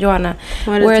last time, Joanna,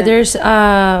 where there's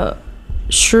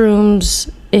shrooms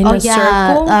in a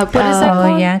circle? What is that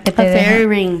called? A fairy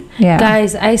ring.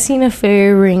 Guys, I seen a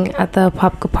fairy ring at the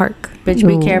Popka Park. Bitch,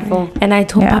 be careful. And I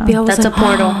told Papi, I was that's like, a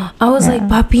portal. I was like,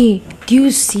 Papi, do you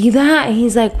see that? And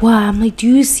he's like, what? I'm like, do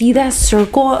you see that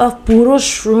circle of puro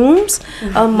shrooms?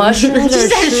 Of mushrooms or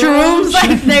shrooms?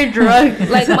 Like they're drugs.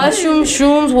 Like mushrooms,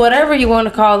 shrooms, whatever you want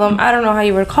to call them. I don't know how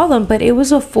you would call them, but it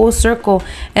was a full circle.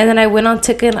 And then I went on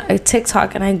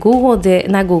TikTok and I Googled it.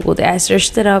 And I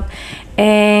searched it up.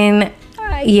 And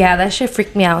yeah, that shit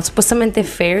freaked me out. Supposedamente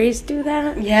fairies do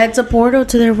that. Yeah, it's a portal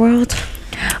to their world.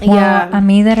 Well, a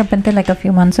mí de repente, like a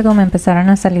few months ago, me empezaron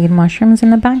a salir mushrooms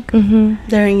in the back.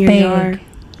 They're in your yard.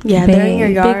 Yeah, big, they're in your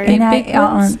yard.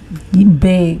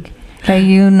 Big. Like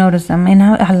you notice them, and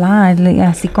a lot. Like,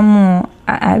 así como,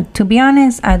 to be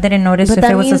honest, I didn't notice but if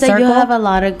it was a circle. But that means that you have a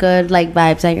lot of good like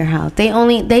vibes at your house.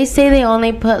 They say they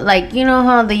only put like, you know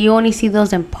how you only see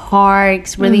those in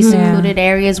parks, really secluded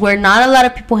areas where not a lot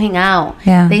of people hang out.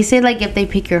 Yeah. They say like if they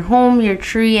pick your home, your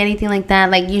tree, anything like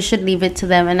that, like you should leave it to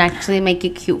them and actually make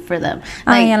it cute for them.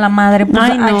 Like, Ay, a la madre. Pues,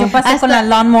 yo pasé con la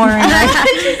lawnmower.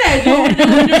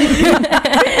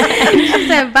 She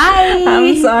said, bye.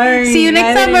 I'm sorry. See you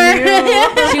next summer.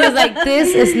 She was like, this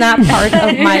is not part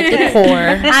of my decor.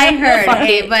 I heard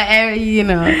it, but you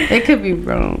know, it could be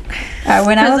wrong.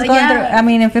 When I was going through, I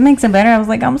mean, if it makes it better, I was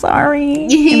like, I'm sorry.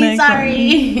 Sorry.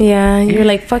 Yeah, you're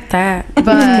like, fuck that.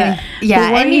 But yeah,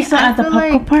 but what and you saw at the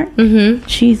popcorn part?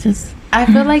 Jesus. I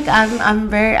feel like I'm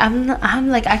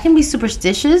like I can be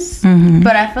superstitious,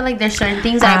 but I feel like there's certain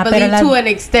things I believe to an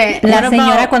extent. La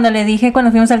señora cuando le dije cuando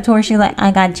fuimos al tour, she's like,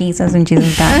 I got Jesus and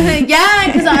Jesus got me. Yeah,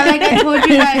 because I told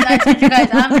you guys,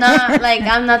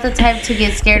 I'm not the type to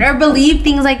get scared or believe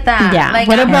things like that. Yeah. Like,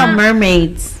 what about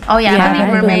mermaids? Oh yeah,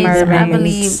 I believe mermaids. I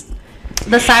believe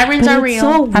the sirens are real.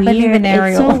 So weird. I believe in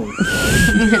Ariel.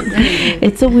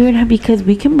 It's so weird because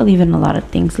we can believe in a lot of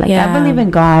things. Like I believe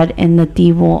in God and the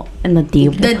devil and the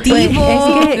devil. The devil.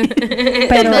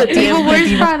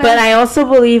 But I also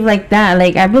believe like that.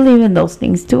 Like I believe in those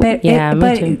things too. But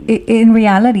in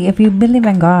reality, if you believe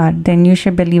in God, then you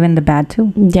should believe in the bad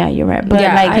too. Yeah, you're right. But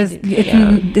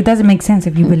it doesn't make sense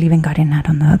if you believe in God and not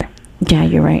on the other. Yeah,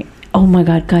 you're right. Oh my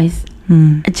God, guys.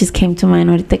 It just came to mind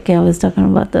ahorita que I was talking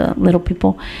about the little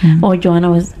people. Or Joanna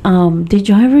was did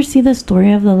you ever see the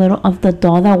story of the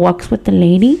doll that walks with the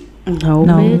lady? No,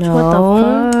 bitch. No. What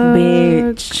the fuck?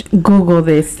 Bitch, Google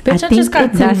this. Bitch, I think just got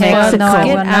it's in Mexico.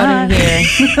 Get out of here.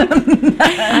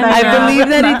 I believe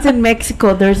that it's in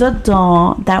Mexico. There's a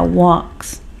doll that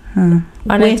walks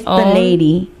with the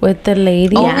lady. With the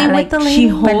lady? Only with the lady? She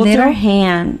holds her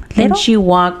hand and she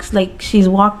walks like she's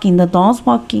walking. The doll's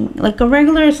walking like a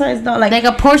regular size doll. Like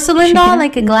a porcelain doll?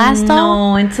 Like a glass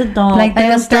doll? No, it's a doll. Like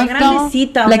the stuffed doll?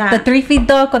 Like the 3 feet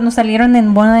doll cuando salieron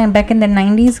in one back in the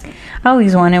 90s. I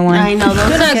always wanted one. I know. Those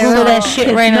You're not Google that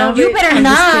shit right now. You better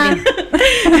not.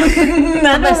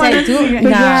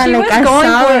 Yeah, like I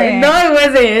saw it. No, it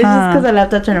wasn't. It's just because I left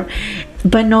the turn.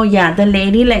 But no, yeah, the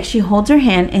lady, like, she holds her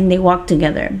hand and they walk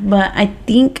together. But I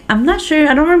think, I'm not sure,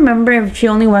 I don't remember if she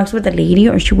only walks with the lady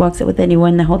or she walks it with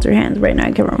anyone that holds her hands right now.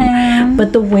 I can't remember.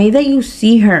 But the way that you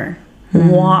see her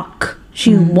walk,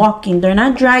 she's walking. They're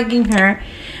not dragging her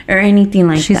or anything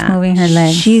like that. She's moving her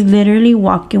legs. She's literally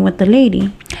walking with the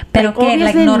lady. Pero que,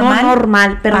 like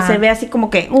normal, pero se ve así como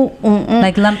que,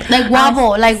 like lump, like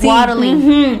wobble, like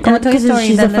waddling. Como Toy Story,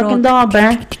 she's a fucking doll,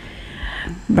 bruh.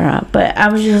 But I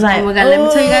was just like, oh my God, let me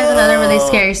tell you guys another really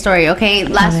scary story. Okay,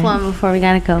 last one before we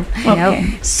gotta go.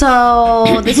 Okay.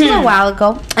 So this was a while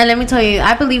ago, and let me tell you,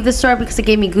 I believe this story because it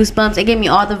gave me goosebumps. It gave me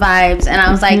all the vibes, and I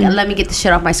was like, let me get this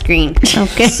shit off my screen.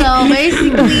 Okay. So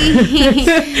basically,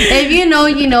 if you know,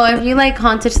 you know. If you like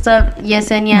haunted stuff,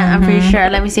 yes and yeah, I'm pretty sure.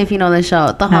 Let me see if you know the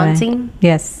show, The Haunting.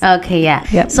 Yes. Okay, yeah.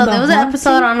 Yep. So there was an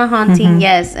episode on The Haunting,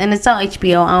 yes, and it's on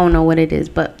HBO. I don't know what it is,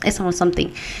 but it's on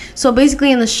something. So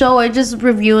basically, in the show, it just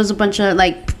reviews a bunch of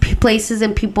like places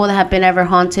and people that have been ever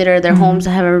haunted or their homes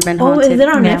that have ever been haunted. Oh, is it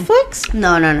on Netflix?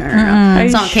 No.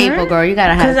 It's on cable, girl. You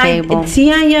gotta have cable. Sí,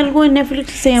 hay algo en Netflix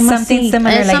que se llama something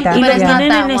similar like that. But it's not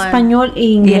that en one. español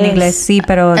y inglés. Sí,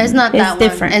 pero it's not that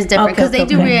different. One. It's different because they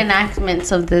do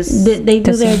reenactments of this. They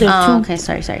do their too. Okay,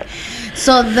 sorry.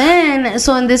 So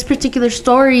in this particular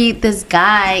story, this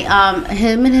guy,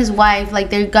 him and his wife, like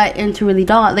they got into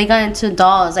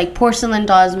dolls, like porcelain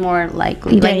dolls more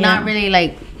likely, not really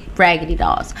like raggedy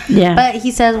dolls. Yeah. But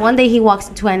he says one day he walks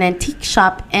into an antique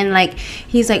shop and like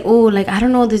he's like, oh, like I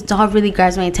don't know, this dog really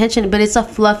grabs my attention, but it's a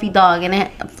fluffy dog and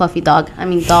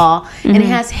doll, and it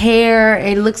has hair.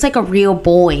 It looks like a real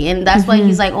boy, and that's why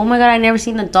he's like, oh my God, I never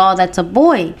seen a doll that's a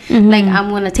boy. Like I'm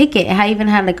gonna take it. I even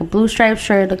had like a blue striped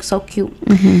shirt. It looks so cute.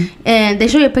 And they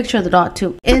show you a picture of the doll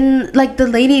too. And like the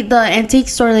antique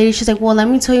store lady, she's like, well, let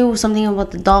me tell you something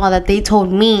about the doll that they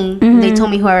told me. They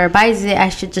told me whoever buys it, I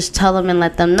should just tell them and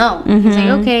let them know. no. He's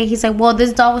like, okay. He's like, well,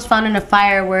 this doll was found in a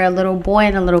fire where a little boy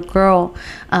and a little girl,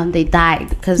 they died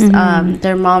because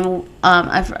their mom,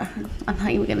 I'm not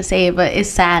even gonna say it, but it's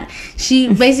sad.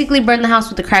 She basically burned the house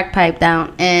with the crack pipe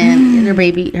down, and her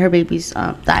babies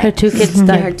died. Her 2 kids died.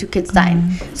 Yeah, her 2 kids died.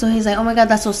 So he's like, oh my god,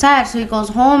 that's so sad. So he goes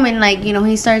home and like, you know,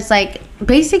 he starts like,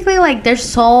 basically like they're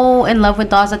so in love with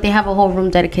dolls that they have a whole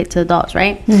room dedicated to the dolls,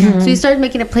 right? So he starts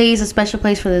making a special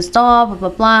place for this doll, blah blah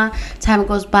blah. Time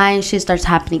goes by and shit starts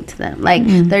happening to them. Like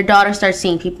their daughter starts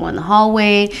seeing people in the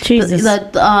hallway. Jesus.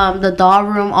 The doll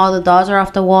room, all the dolls are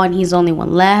off the wall and he's the only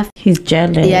one left. He's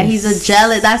jealous. Yeah, he's a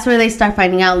jealous. That's where they start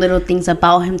finding out little things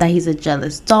about him, that he's a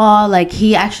jealous doll. Like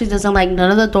he actually doesn't like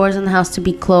none of the doors in the house to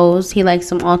be closed. He likes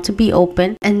them all to be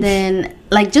open. And then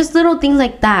like just little things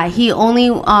like that. He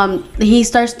only he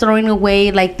starts throwing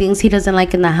away like things he doesn't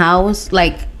like in the house,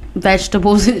 like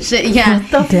vegetables and shit. Yeah.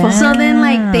 So then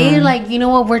like they like, you know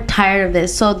what, we're tired of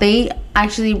this. So they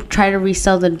actually try to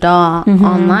resell the doll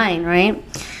online, right?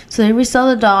 So they resell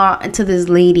the doll to this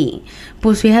lady.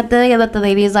 Pues fíjate that the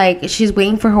lady is like, she's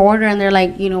waiting for her order, and they're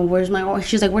like, you know, where's my order?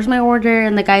 She's like, where's my order?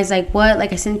 And the guy's like, what?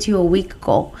 Like, I sent it to you a week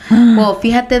ago. Well,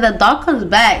 fíjate, the dog comes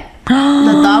back.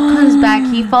 The dog comes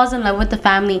back. He falls in love with the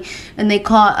family, and they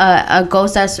call a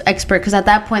ghost expert, because at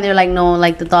that point they're like, no,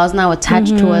 like the dog's now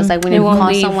attached to us. Like when you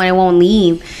call someone, it won't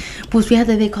leave. Pues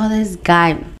fíjate, they call this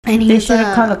guy. And they should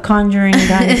have called a conjuring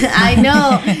guy. I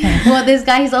know. Well, this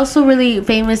guy, he's also really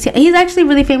famous. He's actually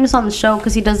really famous on the show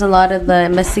because he does a lot of the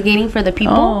investigating for the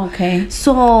people. Oh, okay.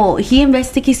 So he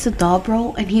investigates the doll,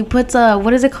 bro, and he puts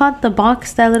what is it called? The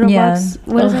box, that little box.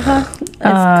 What is it called?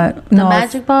 The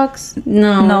magic box.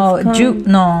 No.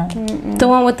 The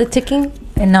one with the ticking.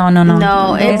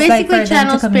 No, it basically like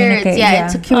channels spirits. Yeah,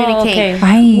 to communicate. Oh,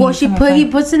 okay. Well, he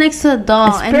puts it next to the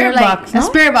doll, and they're like a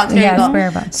spirit box. There you go.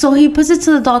 Spirit box. So he puts it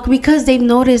to the doll because they've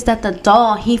noticed that the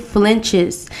doll, he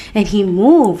flinches and he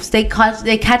moves. They catch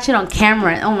it on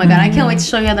camera. Oh my god, I can't wait to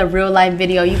show you the real live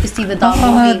video. You can see the doll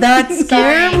moving. That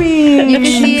scared me. You can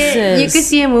see it. You can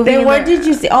see it moving. Then where did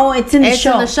you see? Oh, it's in the show.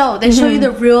 It's in the show. They show you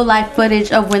the real life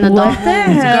footage of when the doll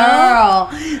moves, girl.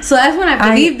 So that's when I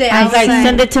believed it. I was like,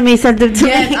 send it to me.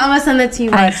 Yes, I'm gonna send it to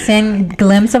you. I send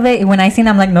glimpse of it. When I seen it,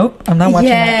 I'm like, nope, I'm not watching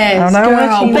it. I'm not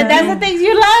watching But that's the things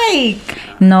you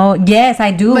like. No, yes,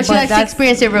 I do. But she likes to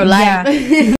experience it real life.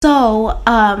 Yeah. So,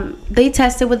 they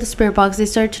tested with the spirit box. They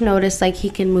started to notice like he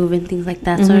can move and things like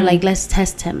that. So they're like, let's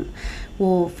test him.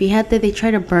 Well, fíjate, they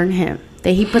try to burn him.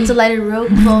 He puts a lighter real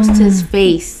close to his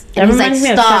face. And he's like,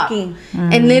 stop.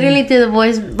 And literally through the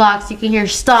voice box, you can hear,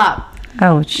 stop.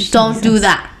 Oh, don't do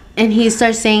that. And he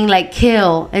starts saying like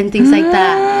kill and things like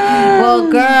that.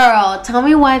 Well, girl, tell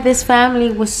me why this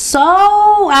family was so,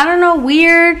 I don't know,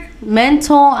 weird,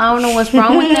 mental. I don't know what's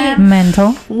wrong with them.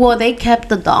 Mental. Well, they kept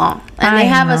the doll. And they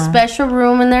have a special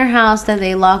room in their house that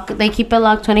they keep it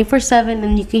locked 24/7,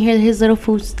 and you can hear his little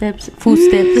footsteps,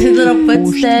 his little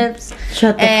footsteps.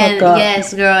 Shut the fuck up.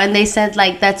 Yes, girl. And they said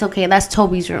like, that's okay, that's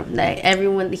Toby's room. Like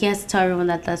he has to tell everyone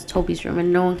that that's Toby's room,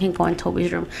 and no one can go in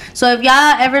Toby's room. So if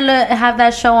y'all ever have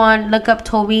that show on, look up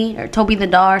Toby or Toby the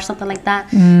doll or something like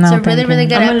that. No, it's a really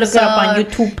good I'm episode. gonna look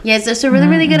it up on YouTube. Yes, it's a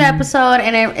really good episode,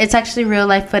 and it's actually real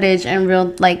life footage and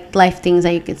real like life things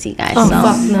that you can see, guys. Oh,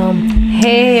 fuck no.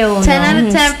 Hell no. 10 out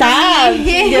of 10. Stop.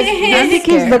 Nancy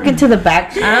keeps looking to the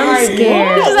back. I'm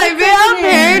scared. She's like, man, I'm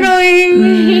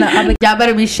paranoid. Y'all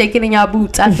better be shaking in y'all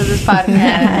boots after this podcast.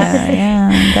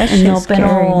 Yeah, that's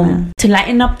scary. To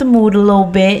lighten up the mood a little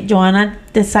bit, Joanna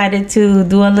decided to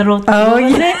do a little. Oh,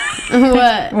 yeah.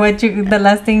 What? The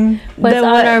last thing? What's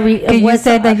on our you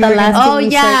said that the last. Oh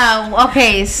yeah.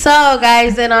 Okay. So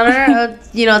guys, in honor of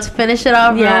to finish it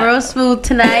off real smooth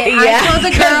tonight, I told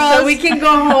the girls so we can go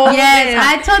home. Yes,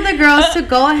 I told the girls to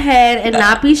go ahead and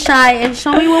not be shy and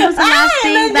show me what was the last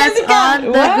thing that's on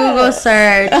the Google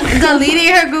search.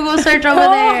 Deleting her Google search over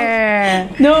there.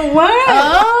 No, what?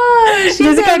 Oh,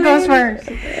 Jessica goes first.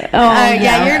 Oh,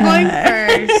 yeah, you're going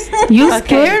first. You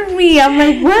scared me. I'm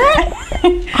like, what?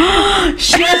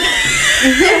 Shit.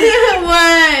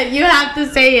 What? You have to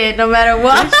say it no matter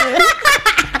what.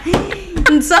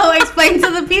 So explain to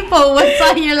the people what's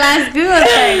on your last Google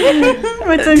search.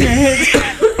 What's on your history?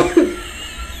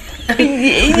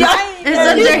 It's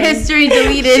under history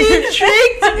deleted. She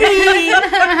tricked me. No,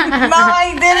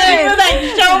 I didn't. She was like,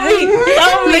 show me.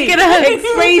 Look it up.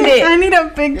 Explain it. I need a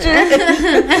picture.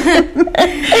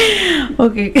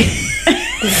 Okay.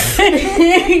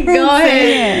 Go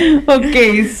ahead.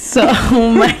 Okay, so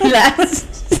my last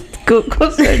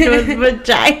Google search was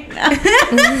vagina.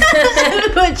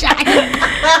 Vagina.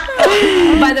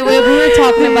 By the way, we were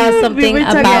talking about something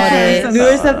about it. We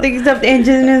were something, and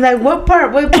Jen was like, what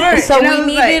part? So we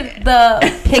needed the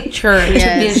picture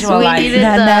to visualize. The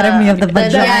anatomy of the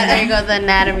vagina. Yeah, there you go, the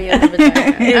anatomy of the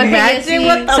vagina. Imagine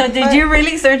what the So did you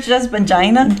really search just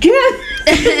vagina?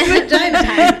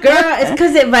 vagina. Girl, it's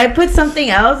because if I put something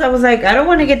else, I was like, I don't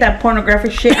want to get that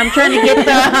pornographic shit. I'm trying to get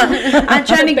the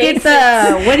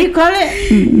what do you call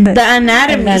it? The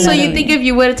anatomy. So you think if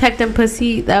you would have typed in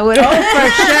pussy, that would have...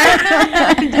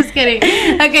 Oh, for sure. Just kidding.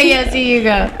 Okay, yeah, so you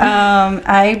go.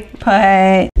 I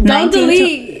put... Don't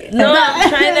delete. No, I'm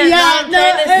trying to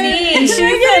see. She's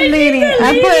deleting.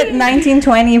 I put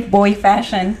 1920 boy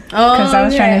fashion. Because I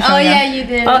was trying to show you. Yeah, you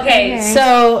did. Okay,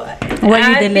 so What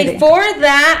you deleted? before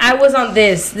that, I was on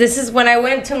this. This is when I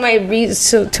went to my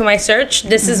to my search.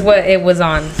 This is what it was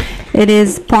on. It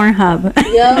is Pornhub.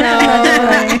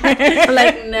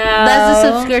 Like no. That's a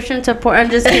subscription to porn. I'm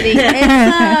just kidding.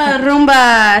 It's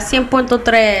Rumba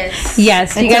 100.3.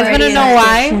 Yes, you guys want to know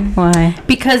why? Why?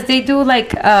 Because they do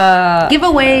like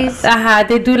Giveaways. Ajá,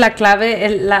 they do la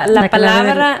clave, la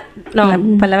palabra, no, La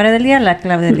palabra del día, la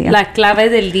clave del día. la clave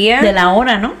del día. De la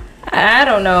hora, ¿no? I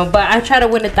don't know, but I tried to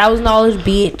win $1,000,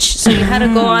 bitch. So you had to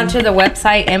go onto the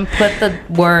website and put the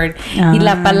word. Y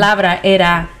la palabra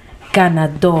era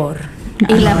ganador.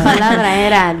 Y la palabra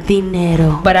era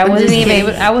dinero. But I I'm wasn't just even kidding.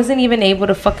 able, I wasn't even able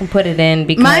to fucking put it in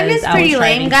because Mine is I pretty was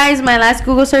lame, trying. guys. My last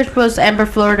Google search was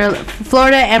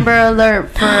Florida Amber Alert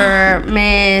for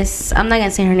Miss. I'm not gonna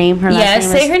say her name. Her last Yes,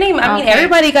 name say is, her name. I mean, okay.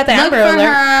 everybody got the Look Amber for Alert.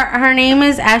 her. Her name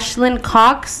is Ashlyn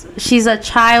Cox. She's a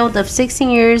child of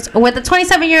 16 years with a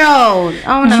 27-year-old.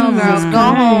 Oh no, girls,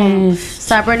 go home.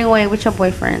 Stop running away with your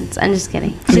boyfriends. I'm just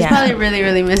kidding. She's Yeah. probably really,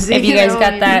 really missing. If you guys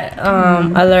got that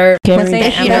alert, Was it,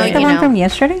 If you know, that's you the one know. from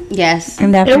yesterday? Yes.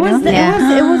 In the It afternoon? was, it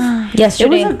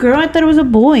yesterday. was a girl. I thought it was a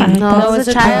boy. No, it was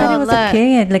a I thought it child. was a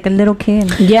kid, like a little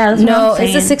kid. Yeah, that's No, what I'm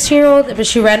it's a saying. 6-year-old, but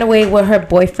she ran away with her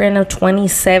boyfriend of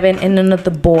 27 and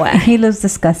another boy. He looks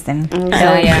disgusting.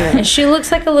 Hell yeah. And she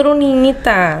looks like a little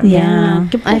niñita. Yeah.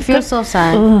 I feel so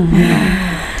sad.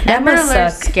 Amber must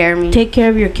Alerts suck. scare me. Take care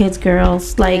of your kids,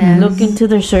 girls. Like, look into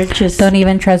their searches. Don't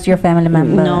even trust your family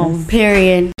members. No.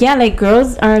 Period. Yeah, like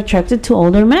girls are attracted to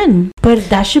older men, but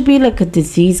that should be like a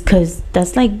disease, because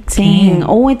that's like saying,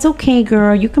 "Oh, it's okay,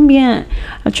 girl, you can be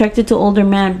attracted to older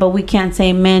men, but we can't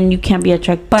say men you can't be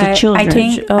attracted to But children." I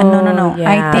think no.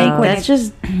 yeah. I think when that's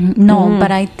just no,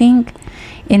 but I think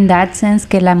in that sense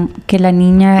que la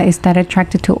niña estar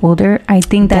attracted to older, I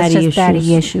think that's Daddy just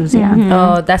daddy issues. issues. Yeah.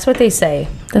 Oh, that's what they say.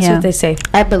 That's Yeah. what they say.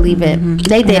 I believe it.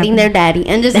 They dating their daddy.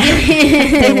 And just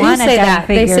They want a say daddy that.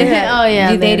 They figure. say that. Oh,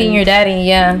 yeah, You dating your daddy,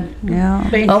 yeah. Yeah.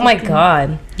 Oh my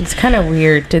God. It's kind of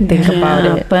weird to think about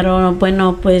it. Pero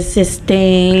bueno, pues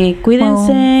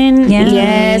cuídense. yeah.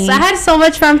 Yes, I had so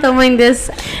much fun filming this.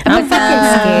 I'm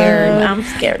fucking scared. I'm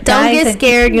scared. Don't Guys, get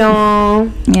scared, y'all.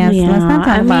 Yes, let's not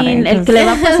talk about it. El que le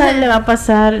va a pasar, le va a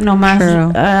pasar nomás.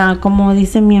 True. Como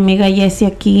dice mi amiga Jessie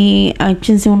aquí,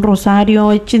 échense un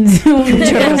rosario, échense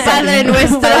un Padre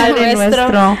nuestro. Padre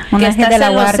nuestro, Un que ángel estás de la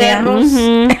en los guardia.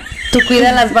 cerros. Tú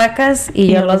cuida las vacas y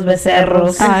yo los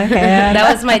becerros. That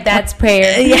was my dad's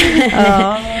prayer.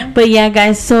 But yeah,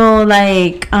 guys, so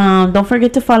like don't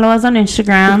forget to follow us on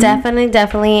Instagram.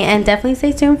 Definitely, and definitely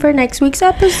stay tuned for next week's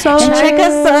episode. And check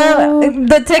us out.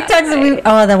 The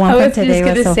TikToks the one I from was today just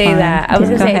gonna was so say fun. that. I was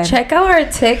Yeah. gonna Go say, ahead. check out our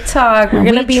TikTok. We're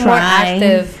gonna be more try.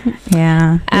 active.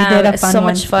 Yeah, we did a It's fun so one.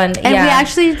 much fun. And yeah. we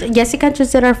actually, Jessica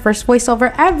just did our first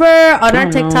voiceover ever on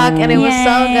our TikTok, and it was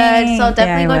so good. So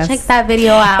definitely it go was. check that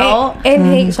video out. And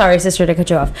hey, sorry, sister, to cut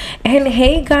you off. And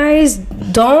hey, guys,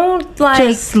 don't like.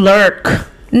 Just lurk.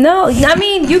 No, I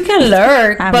mean you can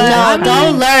lurk, but No,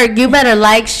 don't lurk. You better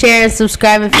like, share, and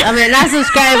subscribe. Not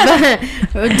subscribe,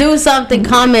 but do something.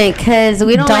 Comment, cause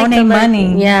we don't like Donate the lurking.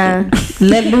 money. Yeah.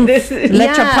 Let loose. Let your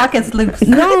Yeah. pockets loose.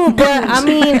 No, but I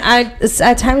mean,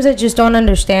 at times I just don't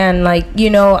understand. Like, you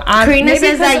know, Karina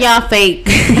says that y'all fake.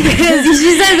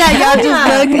 She says that y'all just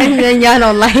look and then y'all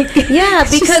don't like. Yeah,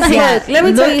 because look, let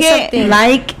me tell you something.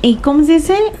 Like, y ¿cómo se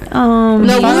dice?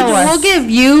 No, we'll get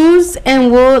views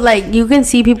and we'll like you can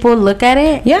see people look at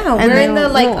it. Yeah, and we're in then the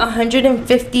like we'll-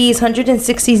 150s,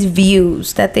 160s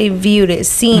views that they viewed it,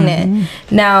 seen it.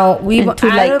 Now we've And 2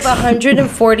 out likes. of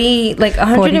 140, like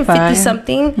 150 45.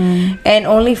 something, and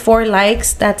only 4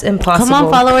 likes. That's impossible. Come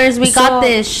on, followers, we got So,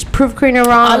 this. Prove Karina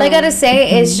wrong. All I gotta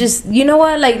say is just, you know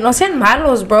what, like, no sean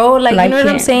malos, bro. Like, you know what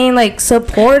I'm it. saying? Like,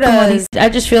 support us. I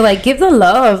just feel like give the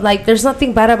love. Like, there's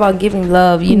nothing bad about giving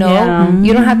love, you know? Yeah.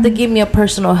 You don't have to give me a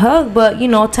personal hug, but, you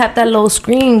know, tap that little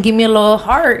screen, give me a little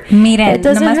heart. Miren, it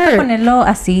doesn't nomás para hurt. ponerlo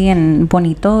así en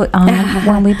bonito,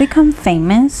 when we become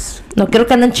famous. No quiero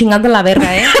que anden chingando la verga,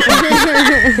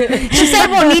 She said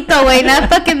bonito, güey, not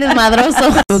fucking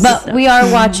desmadroso. But we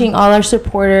are watching all our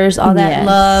supporters, all that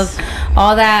love,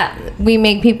 all that we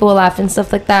make people laugh and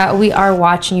stuff like that. We are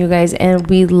watching you guys, and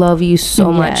we love you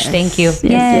so much. Thank you.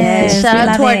 Yes. Shout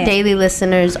out to our daily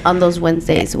listeners on those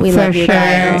Wednesdays. We love you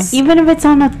guys. Even if it's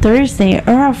on a Thursday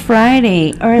or a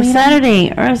Friday or a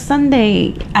Saturday or a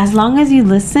Sunday, as long as you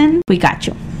listen, we got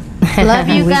you. Love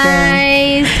you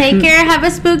guys. Take care. Have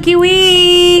a spooky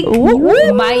week.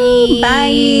 Bye.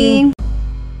 Bye.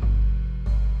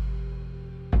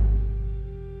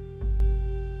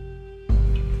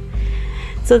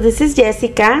 So this is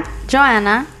Jessica,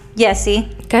 Joanna, Jessie,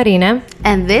 Karina.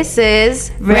 and this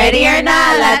is Ready or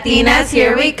Not, Latinas,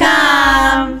 here we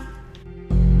come.